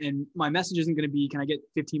email. And my message isn't going to be, can I get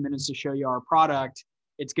 15 minutes to show you our product?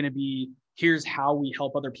 It's going to be, here's how we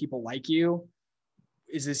help other people like you.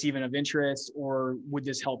 Is this even of interest, or would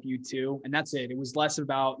this help you too? And that's it. It was less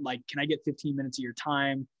about can I get 15 minutes of your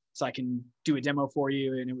time so I can do a demo for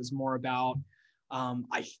you? And it was more about,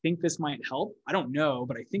 I think this might help. I don't know,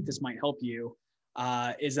 but I think this might help you.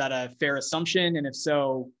 Is that a fair assumption? And if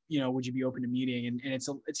so, would you be open to meeting? And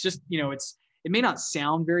it's just, it may not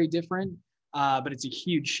sound very different, but it's a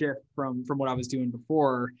huge shift from what I was doing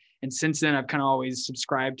before. And since then, I've kind of always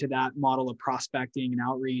subscribed to that model of prospecting and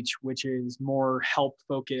outreach, which is more help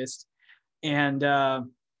focused. And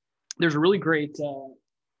there's a really great, I'm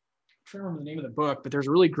trying to remember the name of the book, but there's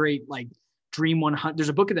a really great Dream 100. There's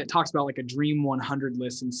a book that talks about a Dream 100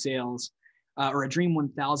 list in sales or a Dream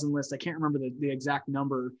 1000 list. I can't remember the exact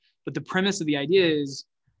number, but the premise of the idea is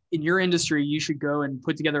in your industry, you should go and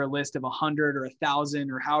put together a list of 100 or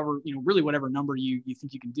 1,000 or however, really whatever number you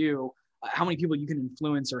think you can do, how many people you can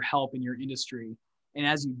influence or help in your industry. And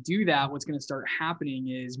as you do that, what's going to start happening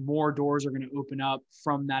is more doors are going to open up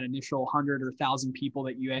from that initial 100 or 1,000 people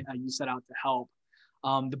that you set out to help.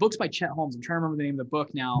 The book's by Chet Holmes. I'm trying to remember the name of the book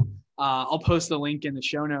now. I'll post the link in the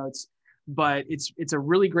show notes, but it's a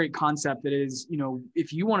really great concept that is,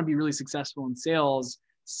 if you want to be really successful in sales,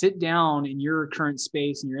 sit down in your current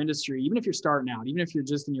space in your industry, even if you're starting out, even if you're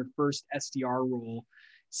just in your first SDR role,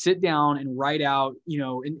 sit down and write out,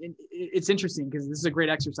 and it's interesting because this is a great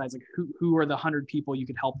exercise. Who are the 100 people you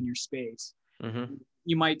could help in your space? Mm-hmm.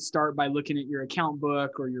 You might start by looking at your account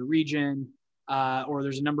book or your region, or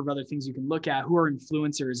there's a number of other things you can look at. Who are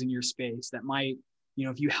influencers in your space that might,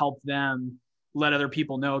 if you help them, let other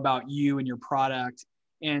people know about you and your product.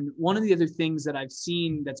 And one of the other things that I've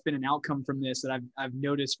seen that's been an outcome from this that I've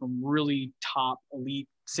noticed from really top elite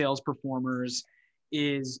sales performers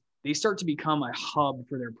is they start to become a hub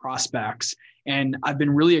for their prospects. And I've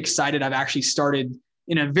been really excited. I've actually started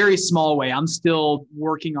in a very small way. I'm still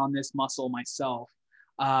working on this muscle myself.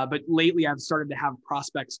 But lately I've started to have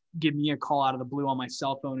prospects give me a call out of the blue on my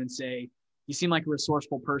cell phone and say, you seem like a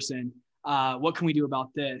resourceful person. What can we do about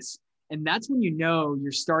this? And that's when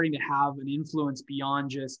you're starting to have an influence beyond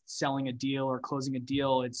just selling a deal or closing a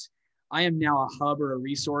deal. I am now a hub or a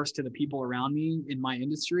resource to the people around me in my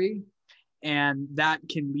industry. And that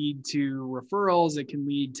can lead to referrals. It can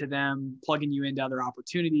lead to them plugging you into other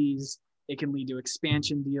opportunities. It can lead to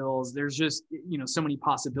expansion deals. There's just, so many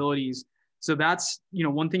possibilities. So that's,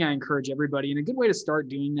 one thing I encourage everybody. And a good way to start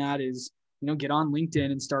doing that is, get on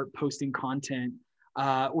LinkedIn and start posting content.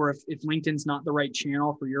 Or if LinkedIn's not the right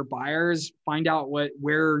channel for your buyers, find out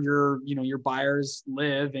where your buyers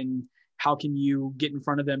live and how can you get in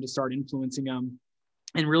front of them to start influencing them,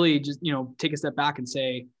 and really just, take a step back and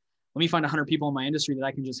say, let me find 100 people in my industry that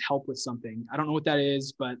I can just help with something. I don't know what that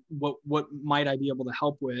is, but what might I be able to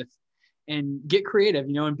help with? And get creative,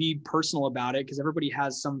 and be personal about it, because everybody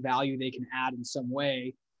has some value they can add in some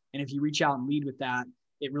way. And if you reach out and lead with that,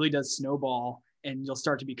 it really does snowball, and you'll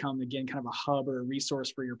start to become, again, kind of a hub or a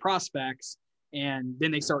resource for your prospects. And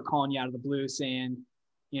then they start calling you out of the blue saying,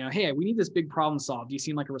 hey, we need this big problem solved. You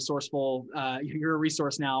seem like a resourceful, you're a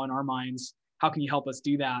resource now in our minds. How can you help us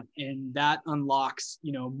do that? And that unlocks,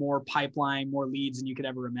 more pipeline, more leads than you could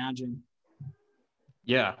ever imagine.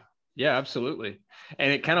 Yeah, absolutely.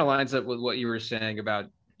 And it kind of lines up with what you were saying about,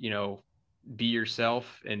 be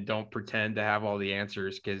yourself and don't pretend to have all the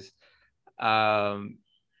answers. Because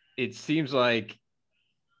it seems like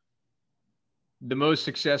the most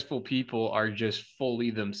successful people are just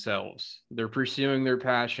fully themselves. They're pursuing their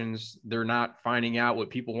passions. They're not finding out what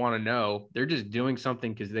people want to know. They're just doing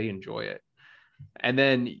something because they enjoy it. And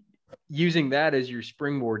then using that as your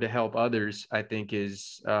springboard to help others, I think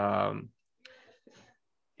is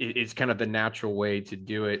it's kind of the natural way to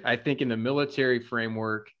do it. I think in the military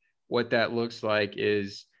framework, what that looks like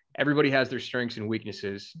is everybody has their strengths and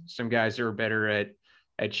weaknesses. Some guys are better at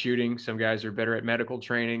shooting. Some guys are better at medical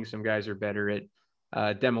training. Some guys are better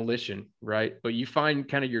at demolition, right? But you find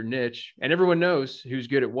kind of your niche, and everyone knows who's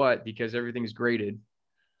good at what because everything's graded.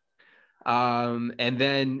 And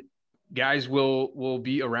then guys will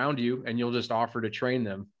be around you, and you'll just offer to train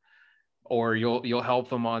them, or you'll help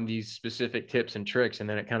them on these specific tips and tricks, and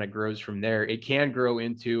then it kind of grows from there. It can grow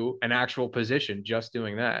into an actual position just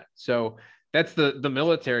doing that. So that's the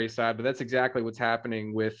military side, but that's exactly what's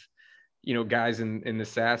happening with guys in the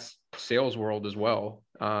SaaS sales world as well.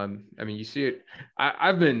 I mean, you see it.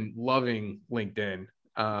 I've been loving LinkedIn.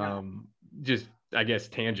 Just, I guess,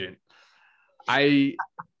 tangent.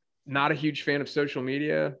 Not a huge fan of social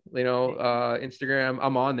media, Instagram.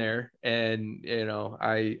 I'm on there, and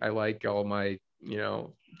I like all my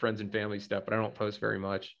friends and family stuff, but I don't post very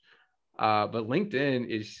much. But LinkedIn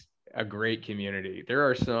is a great community. There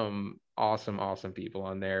are some awesome people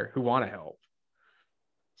on there who want to help.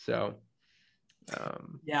 So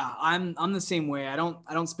yeah, I'm the same way. I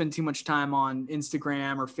don't spend too much time on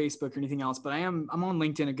Instagram or Facebook or anything else, but I'm on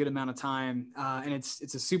LinkedIn a good amount of time. And it's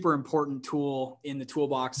a super important tool in the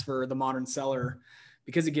toolbox for the modern seller,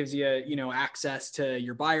 because it gives you, access to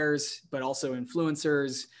your buyers, but also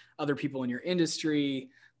influencers, other people in your industry,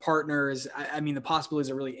 partners. I mean, the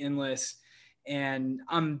possibilities are really endless. And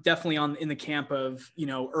I'm definitely in the camp of,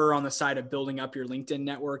 err on the side of building up your LinkedIn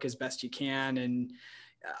network as best you can. And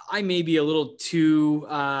I may be a little too,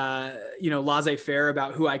 laissez-faire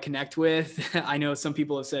about who I connect with. I know some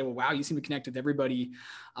people have said, well, wow, you seem to connect with everybody.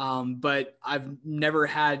 But I've never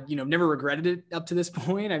regretted it up to this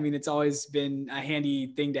point. I mean, it's always been a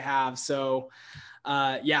handy thing to have. So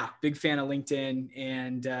big fan of LinkedIn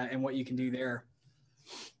and what you can do there.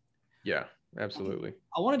 Yeah, absolutely.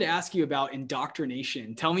 I wanted to ask you about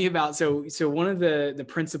indoctrination. Tell me about, so one of the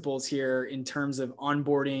principles here in terms of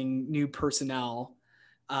onboarding new personnel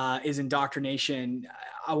is indoctrination.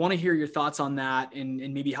 I want to hear your thoughts on that,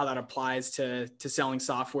 and maybe how that applies to selling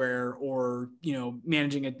software, or,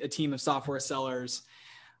 managing a team of software sellers.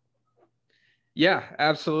 Yeah,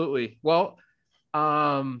 absolutely. Well,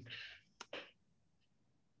 I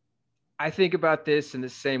think about this in the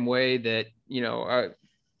same way that,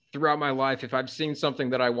 throughout my life, if I've seen something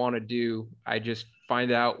that I want to do, I just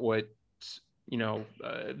find out what,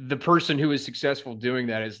 the person who is successful doing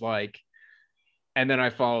that is like, and then I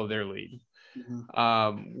follow their lead.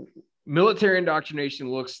 Mm-hmm. Military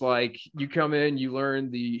indoctrination looks like you come in, you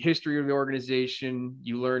learn the history of the organization,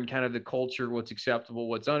 you learn kind of the culture, what's acceptable,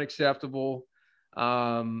 what's unacceptable.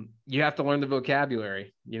 You have to learn the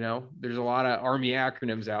vocabulary. There's a lot of Army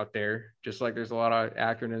acronyms out there, just like there's a lot of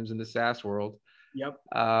acronyms in the SaaS world. Yep.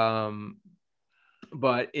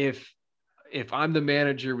 But if I'm the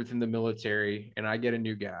manager within the military and I get a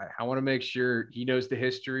new guy, I want to make sure he knows the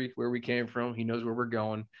history, where we came from. He knows where we're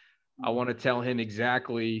going. I want to tell him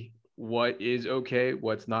exactly what is okay,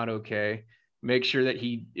 what's not okay. Make sure that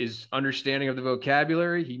he is understanding of the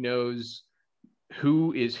vocabulary. He knows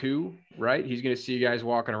who is who, right? He's going to see guys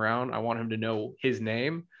walking around. I want him to know his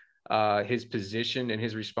name, his position, and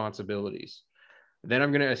his responsibilities. Then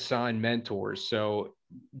I'm going to assign mentors. So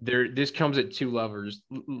this comes at two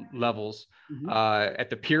levels, at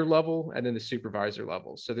the peer level and then the supervisor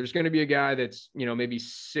level. So there's going to be a guy that's, maybe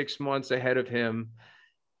 6 months ahead of him,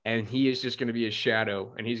 and he is just going to be a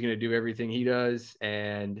shadow, and he's going to do everything he does.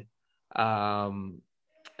 And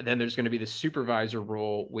then there's going to be the supervisor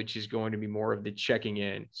role, which is going to be more of the checking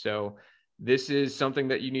in. So this is something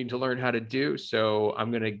that you need to learn how to do. So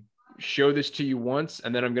I'm going to show this to you once,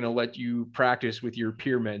 and then I'm going to let you practice with your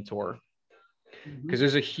peer mentor, because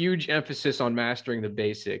there's a huge emphasis on mastering the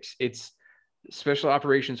basics. It's special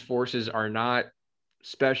operations forces are not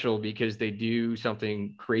special because they do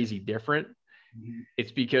something crazy different.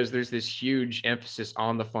 It's because there's this huge emphasis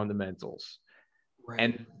on the fundamentals. Right.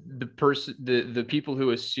 And the people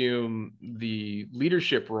who assume the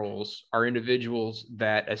leadership roles are individuals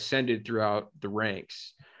that ascended throughout the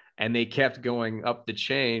ranks, and they kept going up the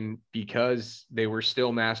chain because they were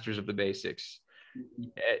still masters of the basics.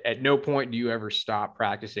 At no point do you ever stop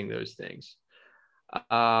practicing those things.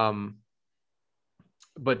 But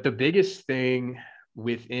the biggest thing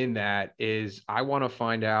within that is I want to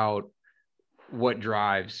find out what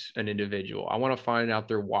drives an individual. I want to find out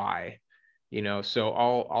their why. So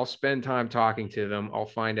I'll spend time talking to them. I'll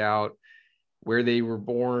find out where they were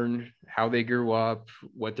born, how they grew up,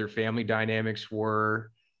 what their family dynamics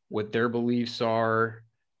were, what their beliefs are.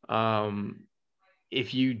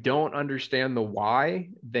 If you don't understand the why,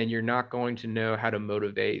 then you're not going to know how to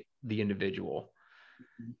motivate the individual.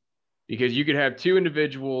 Because you could have two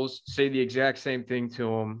individuals say the exact same thing to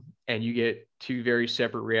them, and you get two very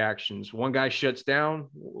separate reactions. One guy shuts down,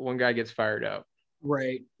 one guy gets fired up.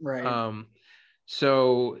 Right.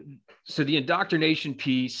 So the indoctrination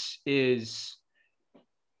piece is,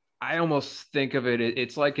 I almost think of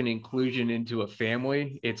it's like an inclusion into a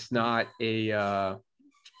family. It's not a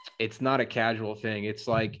casual thing. It's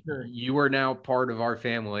like, you are now part of our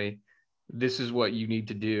family. This is what you need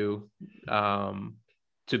to do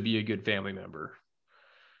to be a good family member.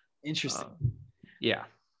 Interesting. Yeah.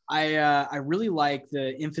 I really like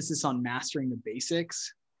the emphasis on mastering the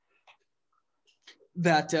basics.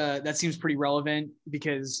 That seems pretty relevant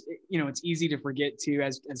because, it's easy to forget too,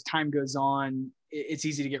 as time goes on, it's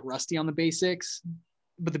easy to get rusty on the basics,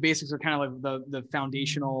 but the basics are kind of like the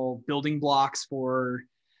foundational building blocks for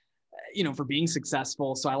being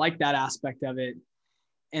successful. So I like that aspect of it.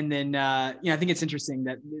 And then, I think it's interesting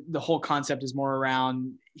that the whole concept is more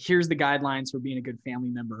around, here's the guidelines for being a good family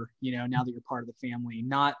member, now that you're part of the family.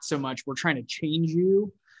 Not so much we're trying to change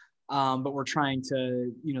you, but we're trying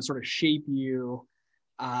to, sort of shape you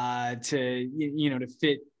to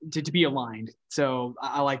fit, to be aligned. So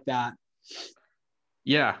I like that.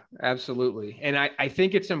 Yeah, absolutely. And I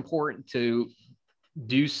think it's important to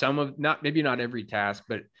do some of, maybe not every task,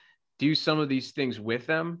 but do some of these things with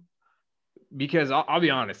them. Because I'll be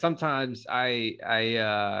honest, sometimes I'll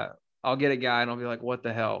get a guy and I'll be like, what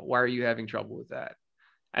the hell? Why are you having trouble with that?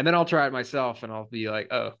 And then I'll try it myself and I'll be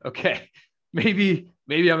like, oh, okay. Maybe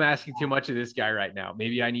I'm asking too much of this guy right now.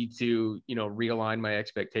 Maybe I need to, realign my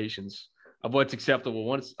expectations of what's acceptable,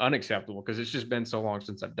 what's unacceptable, because it's just been so long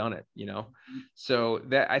since I've done it, So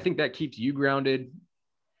that, I think that keeps you grounded,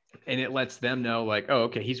 and it lets them know like, oh,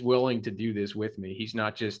 okay, he's willing to do this with me. He's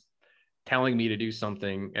not just telling me to do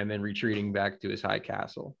something and then retreating back to his high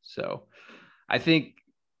castle. So I think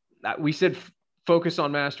that we said focus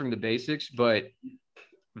on mastering the basics, but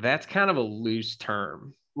that's kind of a loose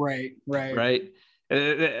term. Right.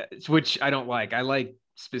 Which I don't like. I like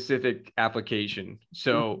specific application.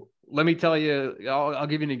 So let me tell you, I'll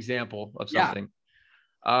give you an example of something.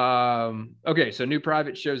 Yeah. Okay. So new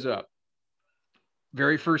private shows up.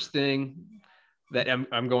 Very first thing that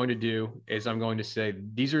I'm going to do is I'm going to say,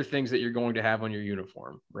 these are things that you're going to have on your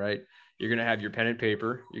uniform, right? You're going to have your pen and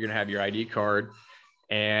paper, you're going to have your ID card,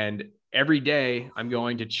 and every day I'm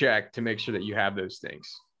going to check to make sure that you have those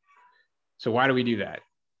things. So why do we do that?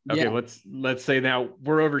 Okay. Yeah. Let's say now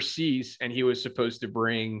we're overseas and he was supposed to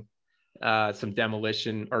bring some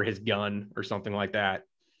demolition or his gun or something like that.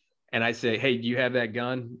 And I say, hey, do you have that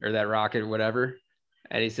gun or that rocket or whatever?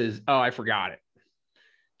 And he says, oh, I forgot it.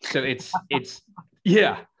 So it's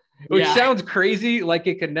yeah, which sounds crazy, like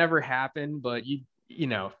it could never happen, but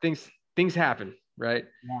things happen, right?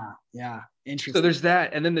 Yeah. Interesting. So there's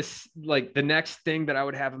that. And then the next thing that I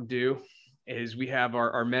would have him do is we have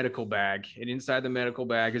our medical bag, and inside the medical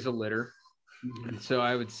bag is a litter. And so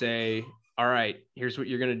I would say, all right, here's what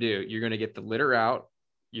you're going to do. You're going to get the litter out.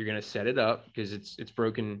 You're going to set it up because it's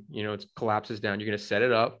broken, it collapses down. You're going to set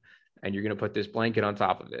it up and you're going to put this blanket on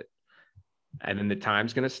top of it. And then the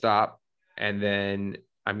time's going to stop. And then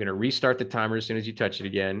I'm going to restart the timer as soon as you touch it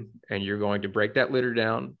again. And you're going to break that litter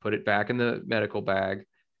down, put it back in the medical bag,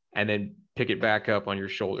 and then pick it back up on your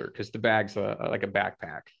shoulder, because the bag's like a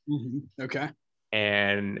backpack. Mm-hmm. Okay.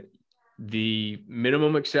 And the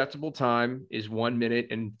minimum acceptable time is 1 minute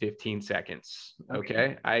and 15 seconds.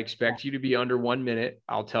 Okay. I expect you to be under 1 minute.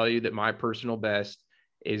 I'll tell you that my personal best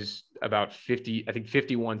is about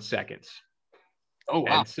 51 seconds. Oh,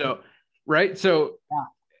 wow. And so, right. So, yeah.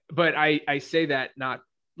 But I say that not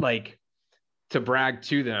like to brag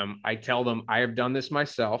to them. I tell them I have done this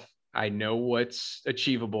myself. I know what's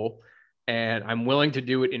achievable, and I'm willing to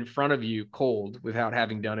do it in front of you cold without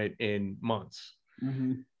having done it in months.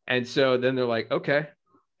 Mm-hmm. And so then they're like, okay.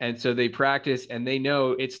 And so they practice, and they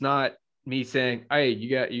know it's not me saying, hey, you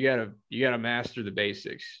gotta master the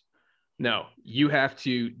basics. No, you have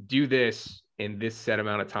to do this in this set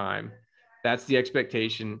amount of time. That's the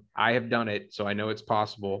expectation. I have done it, so I know it's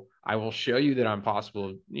possible. I will show you that I'm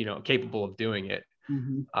capable of doing it,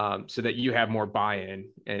 so that you have more buy-in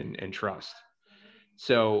and trust.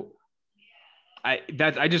 So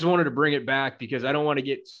I just wanted to bring it back, because I don't want to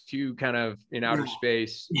get too kind of in outer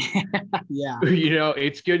space. Yeah.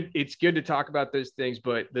 It's good to talk about those things,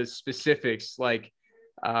 but the specifics, like,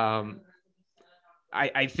 I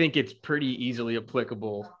think it's pretty easily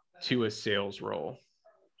applicable to a sales role.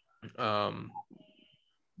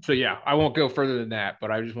 So yeah, I won't go further than that, but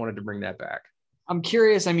I just wanted to bring that back. I'm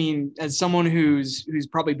curious. I mean, as someone who's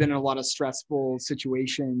probably been in a lot of stressful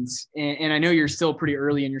situations, and I know you're still pretty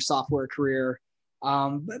early in your software career,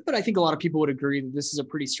 but I think a lot of people would agree that this is a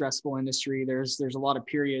pretty stressful industry. There's a lot of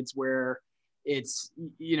periods where it's,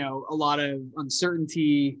 a lot of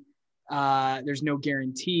uncertainty. There's no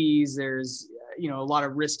guarantees. There's, a lot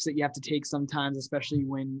of risks that you have to take sometimes, especially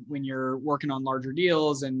when you're working on larger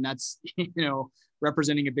deals, and that's,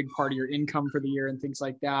 representing a big part of your income for the year and things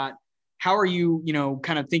like that. How are you,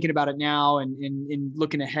 kind of thinking about it now and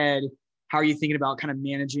looking ahead? How are you thinking about kind of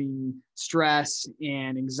managing stress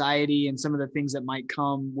and anxiety and some of the things that might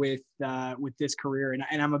come with this career?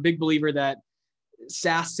 And I'm a big believer that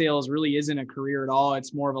SaaS sales really isn't a career at all.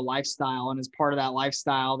 It's more of a lifestyle. And as part of that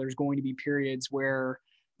lifestyle, there's going to be periods where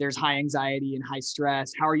there's high anxiety and high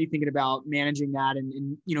stress. How are you thinking about managing that?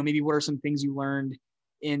 And maybe what are some things you learned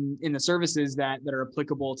in the services that are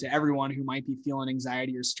applicable to everyone who might be feeling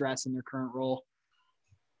anxiety or stress in their current role?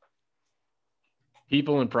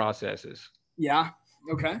 People and processes. Yeah.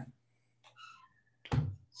 Okay.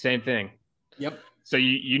 Same thing. Yep. So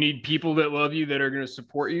you need people that love you, that are going to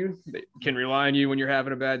support you, that can rely on you when you're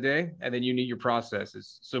having a bad day. And then you need your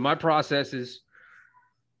processes. So my processes,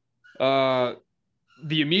 the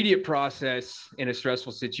immediate process in a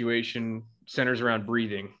stressful situation centers around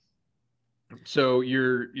breathing. So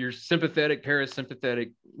your sympathetic,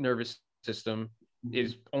 parasympathetic nervous system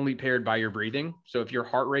is only paired by your breathing. So if your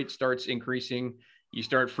heart rate starts increasing, you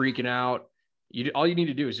start freaking out, all you need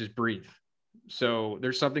to do is just breathe. So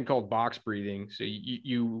there's something called box breathing. So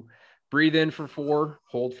you breathe in for 4,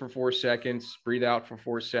 hold for 4 seconds, breathe out for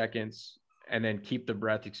 4 seconds, and then keep the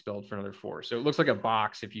breath expelled for another 4. So it looks like a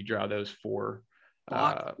box if you draw those 4.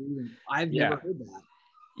 I've never heard that.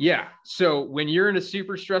 Yeah. So when you're in a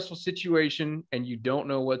super stressful situation and you don't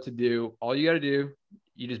know what to do, all you got to do,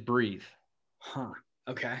 you just breathe. Huh.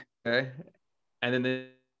 Okay. And then the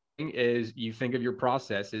thing is, you think of your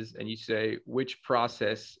processes and you say, which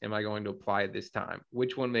process am I going to apply at this time?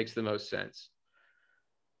 Which one makes the most sense?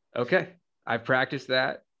 Okay. I've practiced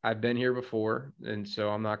that. I've been here before. And so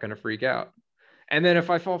I'm not going to freak out. And then if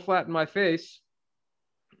I fall flat in my face,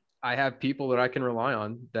 I have people that I can rely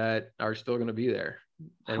on that are still going to be there.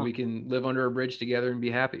 And we can live under a bridge together and be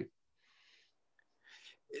happy.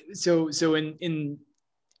 So in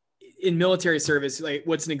military service, like,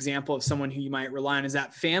 what's an example of someone who you might rely on? Is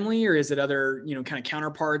that family, or is it other, kind of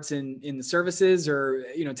counterparts in the services, or,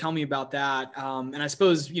 tell me about that. And I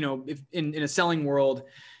suppose, if in a selling world,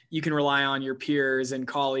 you can rely on your peers and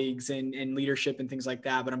colleagues and leadership and things like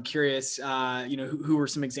that. But I'm curious, who were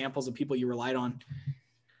some examples of people you relied on?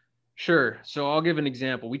 Sure. So I'll give an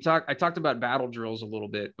example. I talked about battle drills a little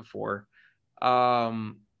bit before.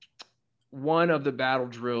 One of the battle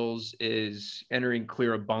drills is entering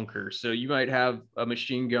clear a bunker. So you might have a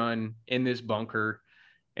machine gun in this bunker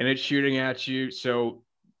and it's shooting at you. So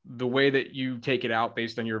the way that you take it out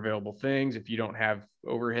based on your available things, if you don't have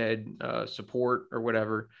overhead support or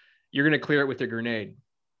whatever, you're going to clear it with a grenade.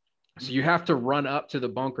 So you have to run up to the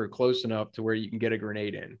bunker close enough to where you can get a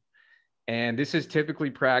grenade in. And this is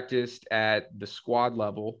typically practiced at the squad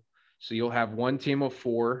level. So you'll have one team of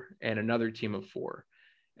 4 and another team of 4.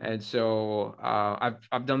 And so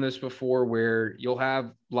I've done this before, where you'll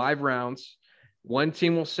have live rounds One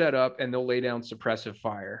team will set up and they'll lay down suppressive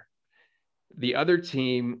fire. The other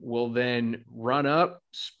team will then run up,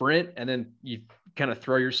 sprint, and then you kind of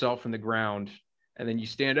throw yourself in the ground. And then you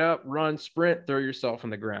stand up, run, sprint, throw yourself in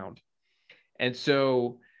the ground. And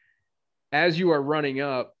so as you are running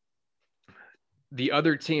up, the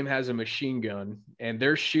other team has a machine gun and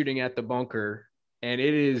they're shooting at the bunker, and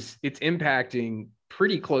it's impacting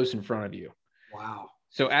pretty close in front of you. Wow.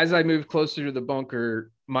 So as I move closer to the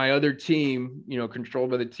bunker, my other team,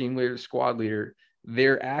 controlled by the team leader, squad leader,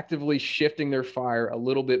 they're actively shifting their fire a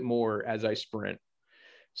little bit more as I sprint.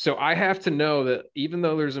 So I have to know that even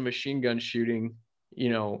though there's a machine gun shooting,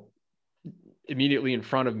 immediately in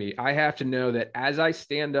front of me, I have to know that as I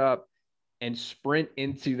stand up and sprint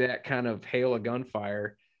into that kind of hail of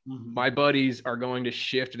gunfire, my buddies are going to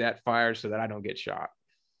shift that fire so that I don't get shot.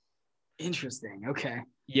 Interesting. Okay.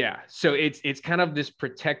 Yeah. So it's kind of this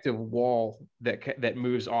protective wall that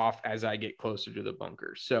moves off as I get closer to the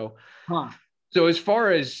bunker. So, So as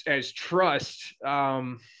far as trust,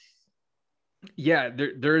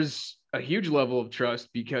 there's a huge level of trust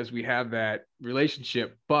because we have that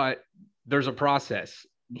relationship, but there's a process.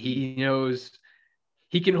 He knows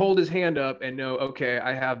he can hold his hand up and know, okay,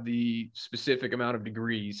 I have the specific amount of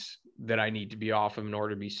degrees that I need to be off of in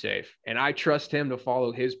order to be safe. And I trust him to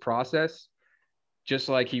follow his process, just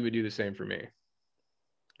like he would do the same for me.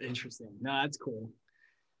 Interesting. No, that's cool.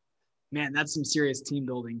 Man, that's some serious team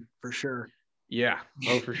building for sure. Yeah.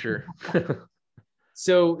 Oh, for sure.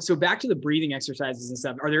 So back to the breathing exercises and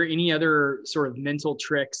stuff. Are there any other sort of mental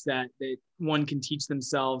tricks that one can teach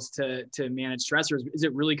themselves to manage stress? Or is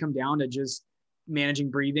it really come down to just managing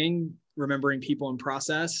breathing, remembering people and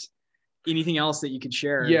process? Anything else that you could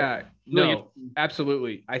share? Yeah, no,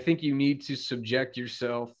 absolutely. I think you need to subject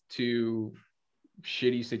yourself to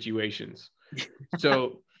shitty situations.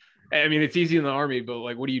 So, I mean, it's easy in the Army, but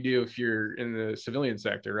like, what do you do if you're in the civilian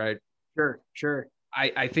sector, right? Sure.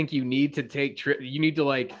 I think you need to you need to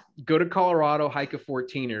like go to Colorado, hike a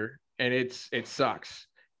 14er, and it sucks.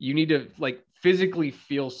 You need to like physically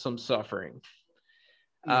feel some suffering.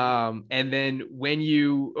 And then when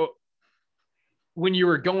you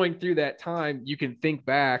were going through that time, you can think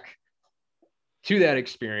back to that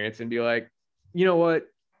experience and be like, you know what,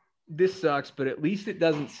 this sucks, but at least it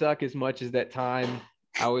doesn't suck as much as that time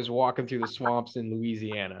I was walking through the swamps in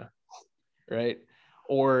Louisiana, right?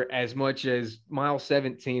 Or as much as mile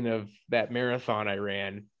 17 of that marathon I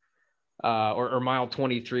ran, or mile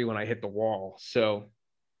 23 when I hit the wall. So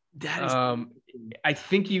I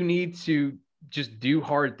think you need to just do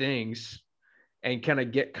hard things and kind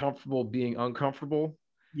of get comfortable being uncomfortable.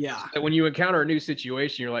 Yeah. So that when you encounter a new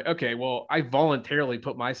situation, you're like, okay, well, I voluntarily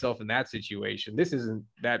put myself in that situation. This isn't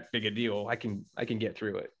that big a deal. I can get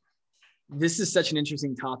through it. This is such an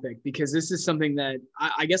interesting topic because this is something that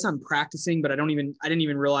I guess I'm practicing, but I didn't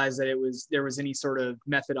even realize that there was any sort of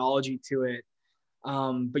methodology to it.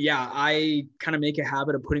 But yeah, I kind of make a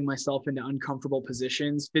habit of putting myself into uncomfortable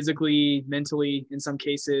positions, physically, mentally, in some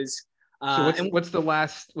cases. So what's the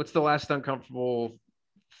last uncomfortable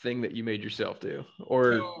thing that you made yourself do,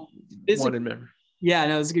 or one in memory? Yeah,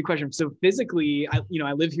 no, that's a good question. So physically,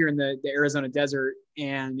 I live here in the Arizona desert,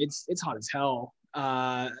 and it's hot as hell.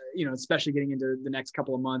 Especially getting into the next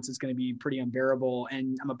couple of months, it's going to be pretty unbearable.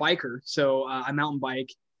 And I'm a biker, so I mountain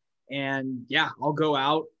bike, and yeah, I'll go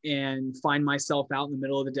out and find myself out in the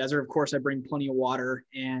middle of the desert. Of course, I bring plenty of water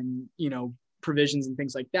and provisions and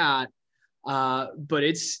things like that. But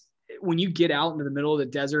it's when you get out into the middle of the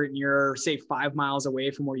desert and you're say 5 miles away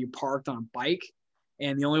from where you parked on a bike,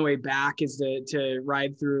 and the only way back is to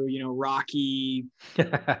ride through rocky.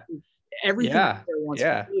 Everything there wants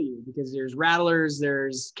to kill you because there's rattlers,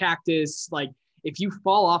 there's cactus. Like if you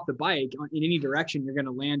fall off the bike in any direction, you're going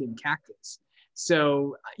to land in cactus.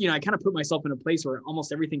 So, I kind of put myself in a place where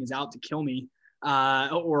almost everything is out to kill me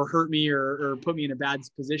or hurt me or put me in a bad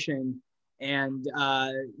position. And,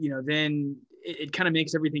 then it kind of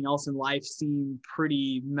makes everything else in life seem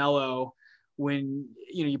pretty mellow when,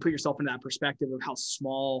 you put yourself into that perspective of how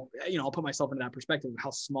small, I'll put myself into that perspective of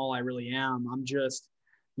how small I really am. I'm just,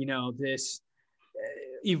 this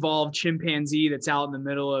evolved chimpanzee that's out in the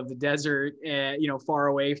middle of the desert, far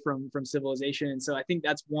away from civilization. And so I think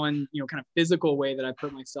that's one, kind of physical way that I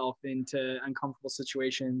put myself into uncomfortable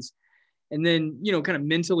situations. And then, kind of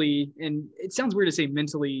mentally, and it sounds weird to say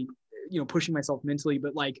mentally, pushing myself mentally,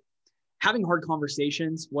 but like having hard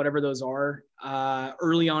conversations, whatever those are.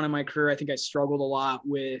 Early on in my career, I think I struggled a lot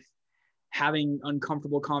with having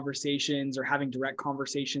uncomfortable conversations or having direct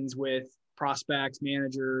conversations with prospects,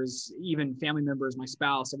 managers, even family members, my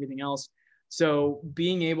spouse, everything else. So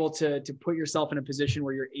being able to put yourself in a position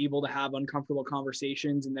where you're able to have uncomfortable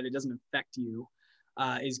conversations and that it doesn't affect you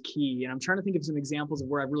is key. And I'm trying to think of some examples of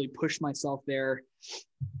where I've really pushed myself there.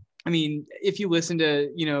 I mean, if you listen to,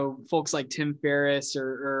 folks like Tim Ferriss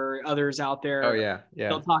or others out there, Oh yeah.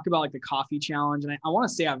 they'll talk about like the coffee challenge. And I want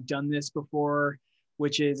to say I've done this before,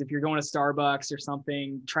 which is if you're going to Starbucks or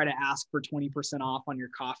something, try to ask for 20% off on your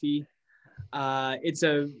coffee. Or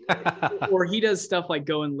he does stuff like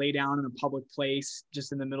go and lay down in a public place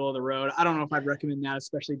just in the middle of the road. I don't know if I'd recommend that,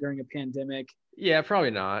 especially during a pandemic. Yeah,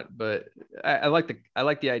 probably not, but I like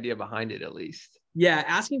the idea behind it at least. Yeah,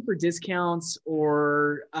 asking for discounts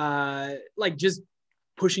or like just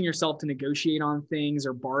pushing yourself to negotiate on things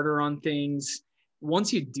or barter on things.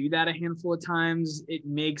 Once you do that a handful of times, it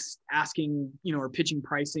makes asking, or pitching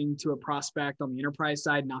pricing to a prospect on the enterprise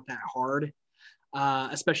side not that hard,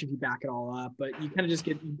 especially if you back it all up. But you kind of just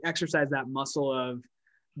exercise that muscle of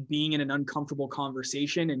being in an uncomfortable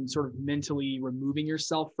conversation and sort of mentally removing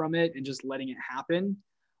yourself from it and just letting it happen.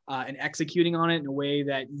 And executing on it in a way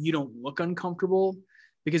that you don't look uncomfortable.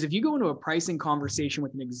 Because if you go into a pricing conversation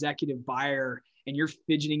with an executive buyer and you're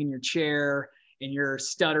fidgeting in your chair and you're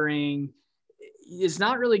stuttering, it's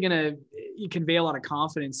not really going to convey a lot of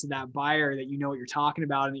confidence to that buyer that you know what you're talking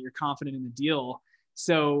about and that you're confident in the deal.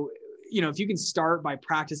 So, if you can start by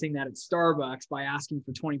practicing that at Starbucks by asking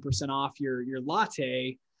for 20% off your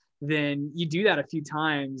latte, then you do that a few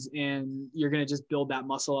times and you're going to just build that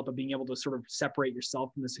muscle up of being able to sort of separate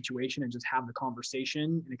yourself from the situation and just have the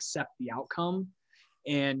conversation and accept the outcome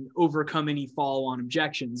and overcome any follow-on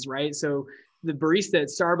objections, right? So the barista at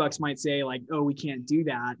Starbucks might say like, oh, we can't do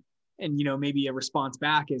that. And, maybe a response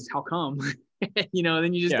back is, how come? Then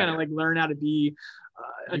you just kind of like learn how to be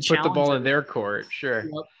you put the ball in their court. Sure.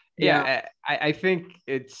 Yep. Yeah. I think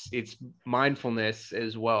it's mindfulness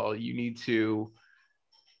as well. You need to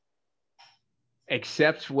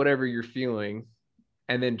accept whatever you're feeling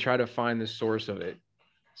and then try to find the source of it.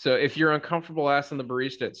 So if you're uncomfortable asking the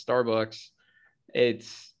barista at Starbucks,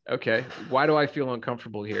 it's okay. Why do I feel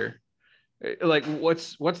uncomfortable here? Like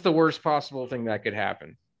what's the worst possible thing that could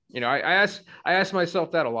happen? I asked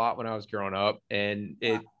myself that a lot when I was growing up, and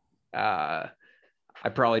I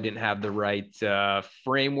probably didn't have the right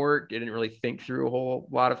framework. I didn't really think through a whole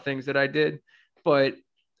lot of things that I did, but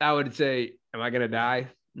I would say, am I going to die?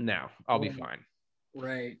 No, I'll be fine.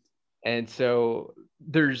 Right. And so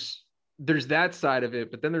there's that side of it,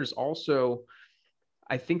 but then there's also,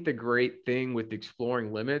 I think the great thing with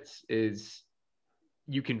exploring limits is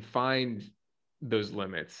you can find those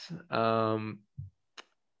limits.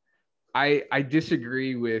 I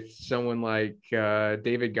disagree with someone like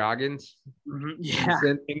David Goggins. Mm-hmm. Yeah.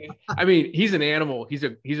 I mean, he's an animal. He's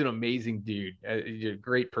an amazing dude. He's a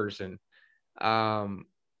great person.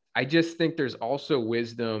 I just think there's also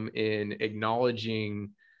wisdom in acknowledging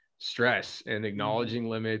stress and acknowledging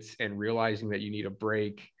limits and realizing that you need a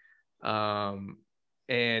break. And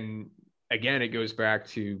again, it goes back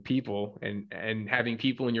to people and having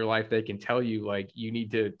people in your life that can tell you like, you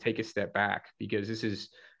need to take a step back because this is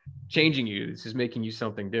changing you. This is making you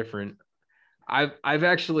something different. I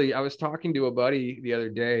was talking to a buddy the other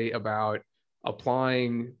day about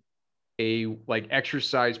applying a like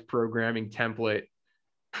exercise programming template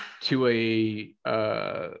to a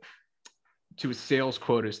sales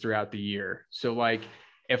quotas throughout the year. So like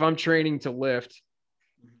if I'm training to lift,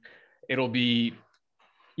 it'll be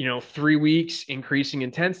 3 weeks increasing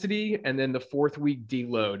intensity and then the 4th week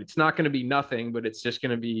deload. It's not going to be nothing, but it's just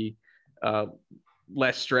going to be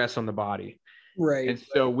less stress on the body. Right. And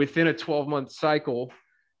so within a 12-month cycle,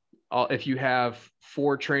 if you have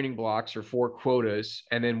 4 training blocks or 4 quotas,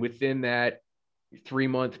 and then within that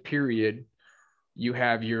 3-month period, you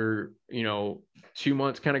have your, 2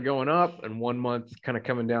 months kind of going up and 1 month kind of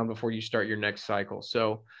coming down before you start your next cycle.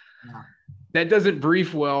 So that doesn't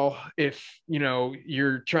brief well if,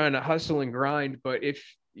 you're trying to hustle and grind, but if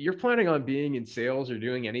you're planning on being in sales or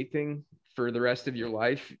doing anything for the rest of your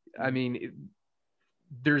life, I mean,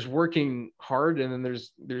 there's working hard and then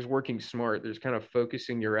there's working smart. There's kind of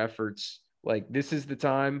focusing your efforts. Like this is the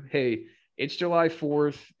time. Hey, it's July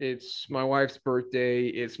 4th. It's my wife's birthday.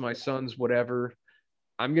 It's my son's whatever.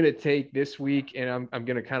 I'm going to take this week and I'm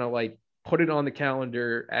going to kind of like put it on the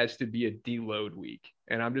calendar as to be a deload week.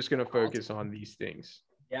 And I'm just going to focus on these things.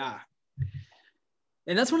 Yeah.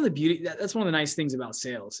 And that's one of the nice things about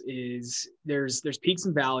sales is there's peaks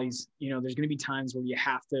and valleys. There's going to be times where you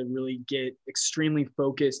have to really get extremely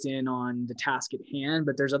focused in on the task at hand,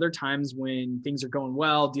 but there's other times when things are going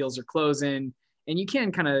well, deals are closing, and you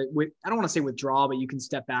can kind of, I don't want to say withdraw, but you can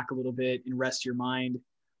step back a little bit and rest your mind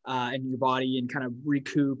and your body and kind of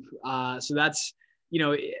recoup. So that's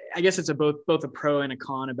I guess it's both a pro and a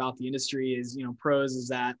con about the industry. Is, pros is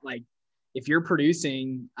that, like, if you're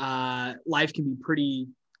producing, life can be pretty,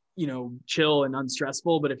 chill and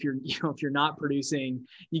unstressful. But if you're, if you're not producing,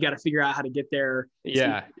 you got to figure out how to get there.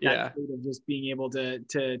 Yeah. Of just being able to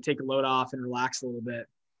take a load off and relax a little bit.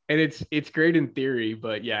 And it's great in theory,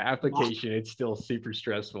 but application, it's still super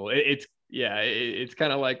stressful. It's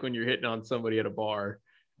kind of like when you're hitting on somebody at a bar,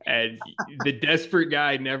 and the desperate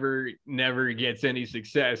guy never gets any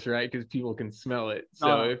success, right? Because people can smell it.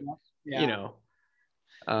 So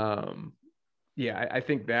I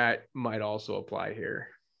think that might also apply here.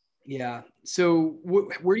 Yeah. So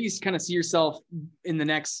where do you kind of see yourself in the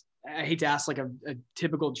next, I hate to ask like a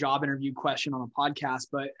typical job interview question on a podcast,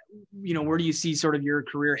 but where do you see sort of your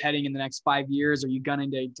career heading in the next 5 years? Are you gunning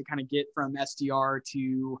to kind of get from SDR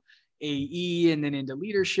to AE and then into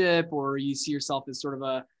leadership, or you see yourself as sort of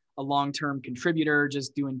a long-term contributor,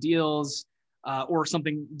 just doing deals, or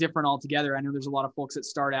something different altogether? I know there's a lot of folks that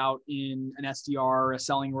start out in an SDR, a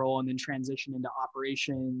selling role, and then transition into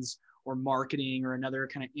operations or marketing or another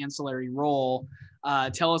kind of ancillary role.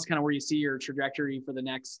 Tell us kind of where you see your trajectory for the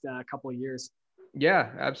next couple of years. Yeah,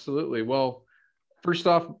 absolutely. Well, first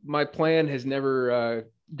off, my plan has never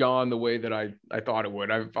gone the way that I thought it would.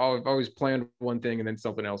 I've always planned one thing and then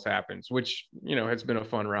something else happens, which, has been a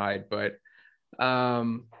fun ride. But I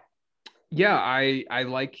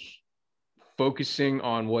like focusing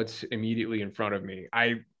on what's immediately in front of me.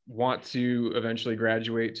 I want to eventually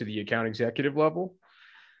graduate to the account executive level,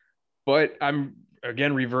 but I'm,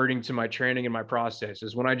 again, reverting to my training and my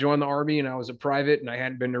processes. When I joined the Army and I was a private and I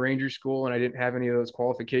hadn't been to Ranger School and I didn't have any of those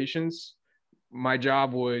qualifications, my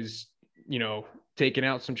job was, taking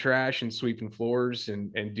out some trash and sweeping floors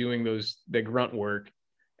and doing the grunt work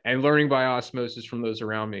and learning by osmosis from those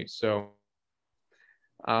around me. So,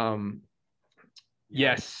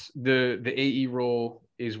 yes, the AE role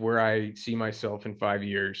is where I see myself in 5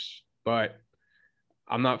 years, but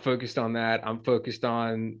I'm not focused on that. I'm focused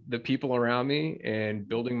on the people around me and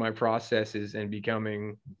building my processes and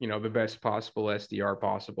becoming, the best possible SDR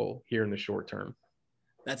possible here in the short term.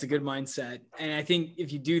 That's a good mindset. And I think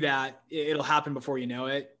if you do that, it'll happen before you know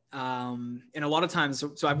it. And a lot of times,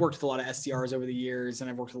 so I've worked with a lot of SDRs over the years, and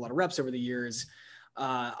I've worked with a lot of reps over the years.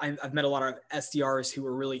 I've met a lot of SDRs who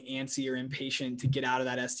were really antsy or impatient to get out of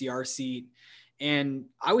that SDR seat. And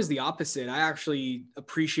I was the opposite. I actually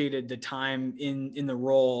appreciated the time in the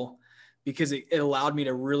role because it allowed me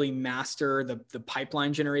to really master the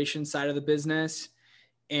pipeline generation side of the business.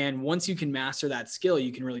 And once you can master that skill,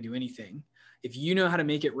 you can really do anything. If you know how to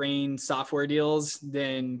make it rain software deals,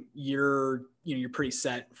 then you're pretty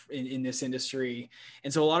set in this industry.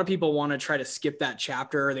 And so a lot of people want to try to skip that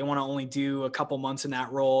chapter. They want to only do a couple months in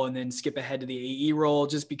that role and then skip ahead to the AE role,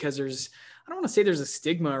 just because I don't want to say there's a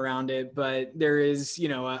stigma around it, but there is,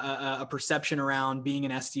 a perception around being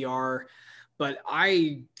an SDR. But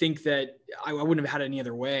I think that I wouldn't have had it any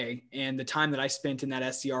other way. And the time that I spent in that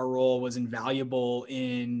SDR role was invaluable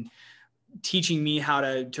in teaching me how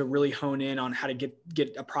to really hone in on how to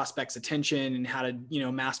get a prospect's attention and how to,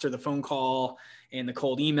 master the phone call and the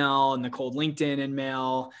cold email and the cold LinkedIn and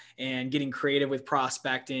mail, and getting creative with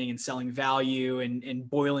prospecting and selling value and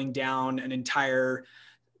boiling down an entire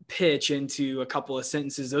pitch into a couple of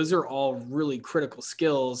sentences. Those are all really critical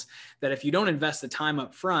skills that if you don't invest the time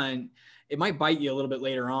up front, it might bite you a little bit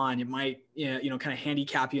later on. It might, kind of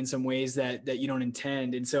handicap you in some ways that you don't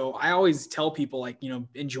intend. And so I always tell people, like,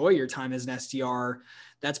 enjoy your time as an SDR.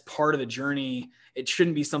 That's part of the journey. It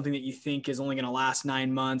shouldn't be something that you think is only going to last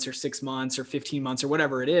 9 months or 6 months or 15 months or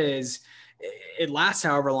whatever it is. It lasts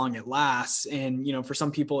however long it lasts. And, for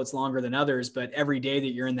some people it's longer than others, but every day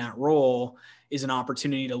that you're in that role is an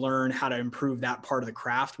opportunity to learn how to improve that part of the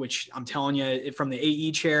craft, which I'm telling you, from the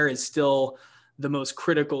AE chair, is still the most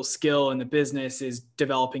critical skill in the business, is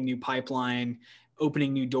developing new pipeline,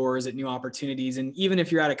 opening new doors at new opportunities. And even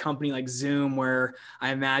if you're at a company like Zoom, where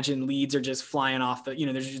I imagine leads are just flying off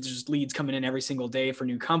there's just leads coming in every single day for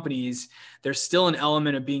new companies, there's still an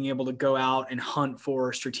element of being able to go out and hunt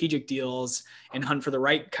for strategic deals and hunt for the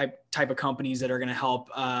right type of companies that are going to help,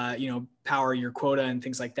 power your quota and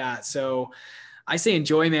things like that. So I say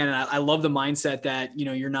enjoy, man. And I love the mindset that,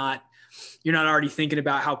 you're not already thinking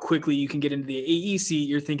about how quickly you can get into the AE seat.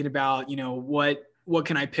 You're thinking about, what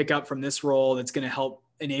can I pick up from this role that's going to help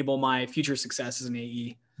enable my future success as an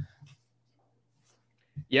AE?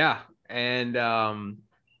 Yeah. And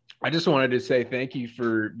I just wanted to say thank you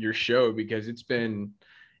for your show, because it's been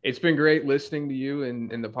great listening to you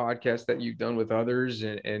and the podcast that you've done with others,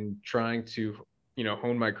 and trying to,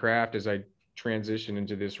 hone my craft as I transition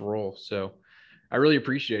into this role. So I really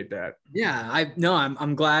appreciate that. Yeah,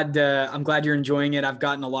 I'm glad you're enjoying it. I've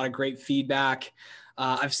gotten a lot of great feedback.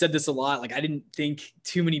 I've said this a lot. Like, I didn't think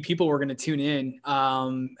too many people were going to tune in,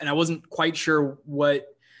 and I wasn't quite sure what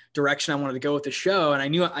direction I wanted to go with the show. And I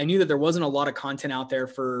knew that there wasn't a lot of content out there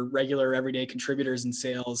for regular everyday contributors in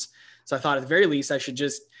sales. So I thought at the very least I should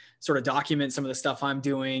just sort of document some of the stuff I'm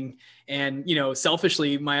doing. And,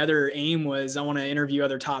 selfishly, my other aim was I want to interview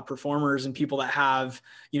other top performers and people that have,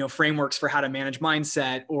 frameworks for how to manage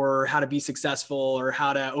mindset or how to be successful or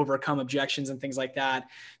how to overcome objections and things like that,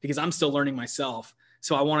 because I'm still learning myself.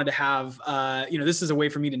 So I wanted to have, this is a way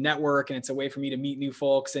for me to network, and it's a way for me to meet new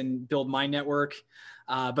folks and build my network.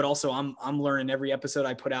 But also I'm learning every episode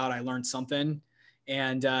I put out. I learned something.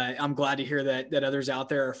 And I'm glad to hear that others out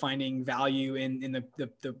there are finding value in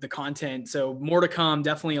the content. So more to come,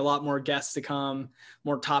 definitely a lot more guests to come,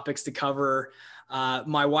 more topics to cover.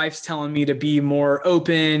 My wife's telling me to be more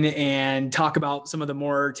open and talk about some of the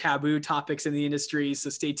more taboo topics in the industry. So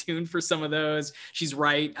stay tuned for some of those. She's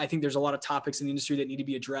right. I think there's a lot of topics in the industry that need to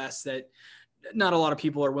be addressed that not a lot of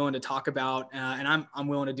people are willing to talk about. And I'm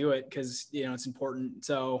willing to do it because, it's important.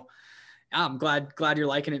 So I'm glad you're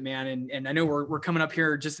liking it, man. And I know we're coming up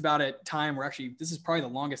here just about at time. This is probably the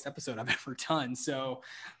longest episode I've ever done. So,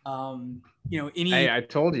 Hey, I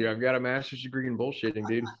told you, I've got a master's degree in bullshitting,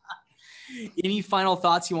 dude. Any final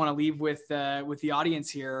thoughts you want to leave with the audience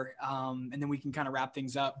here? And then we can kind of wrap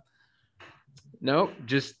things up. No,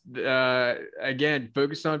 just, again,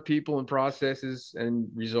 focus on people and processes, and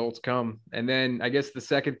results come. And then I guess the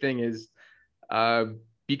second thing is,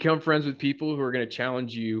 become friends with people who are going to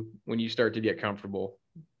challenge you when you start to get comfortable.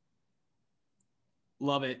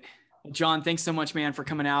 Love it. John, thanks so much, man, for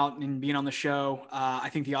coming out and being on the show. I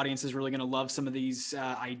think the audience is really going to love some of these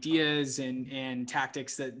ideas and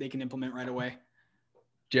tactics that they can implement right away.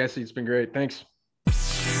 Jesse, it's been great. Thanks.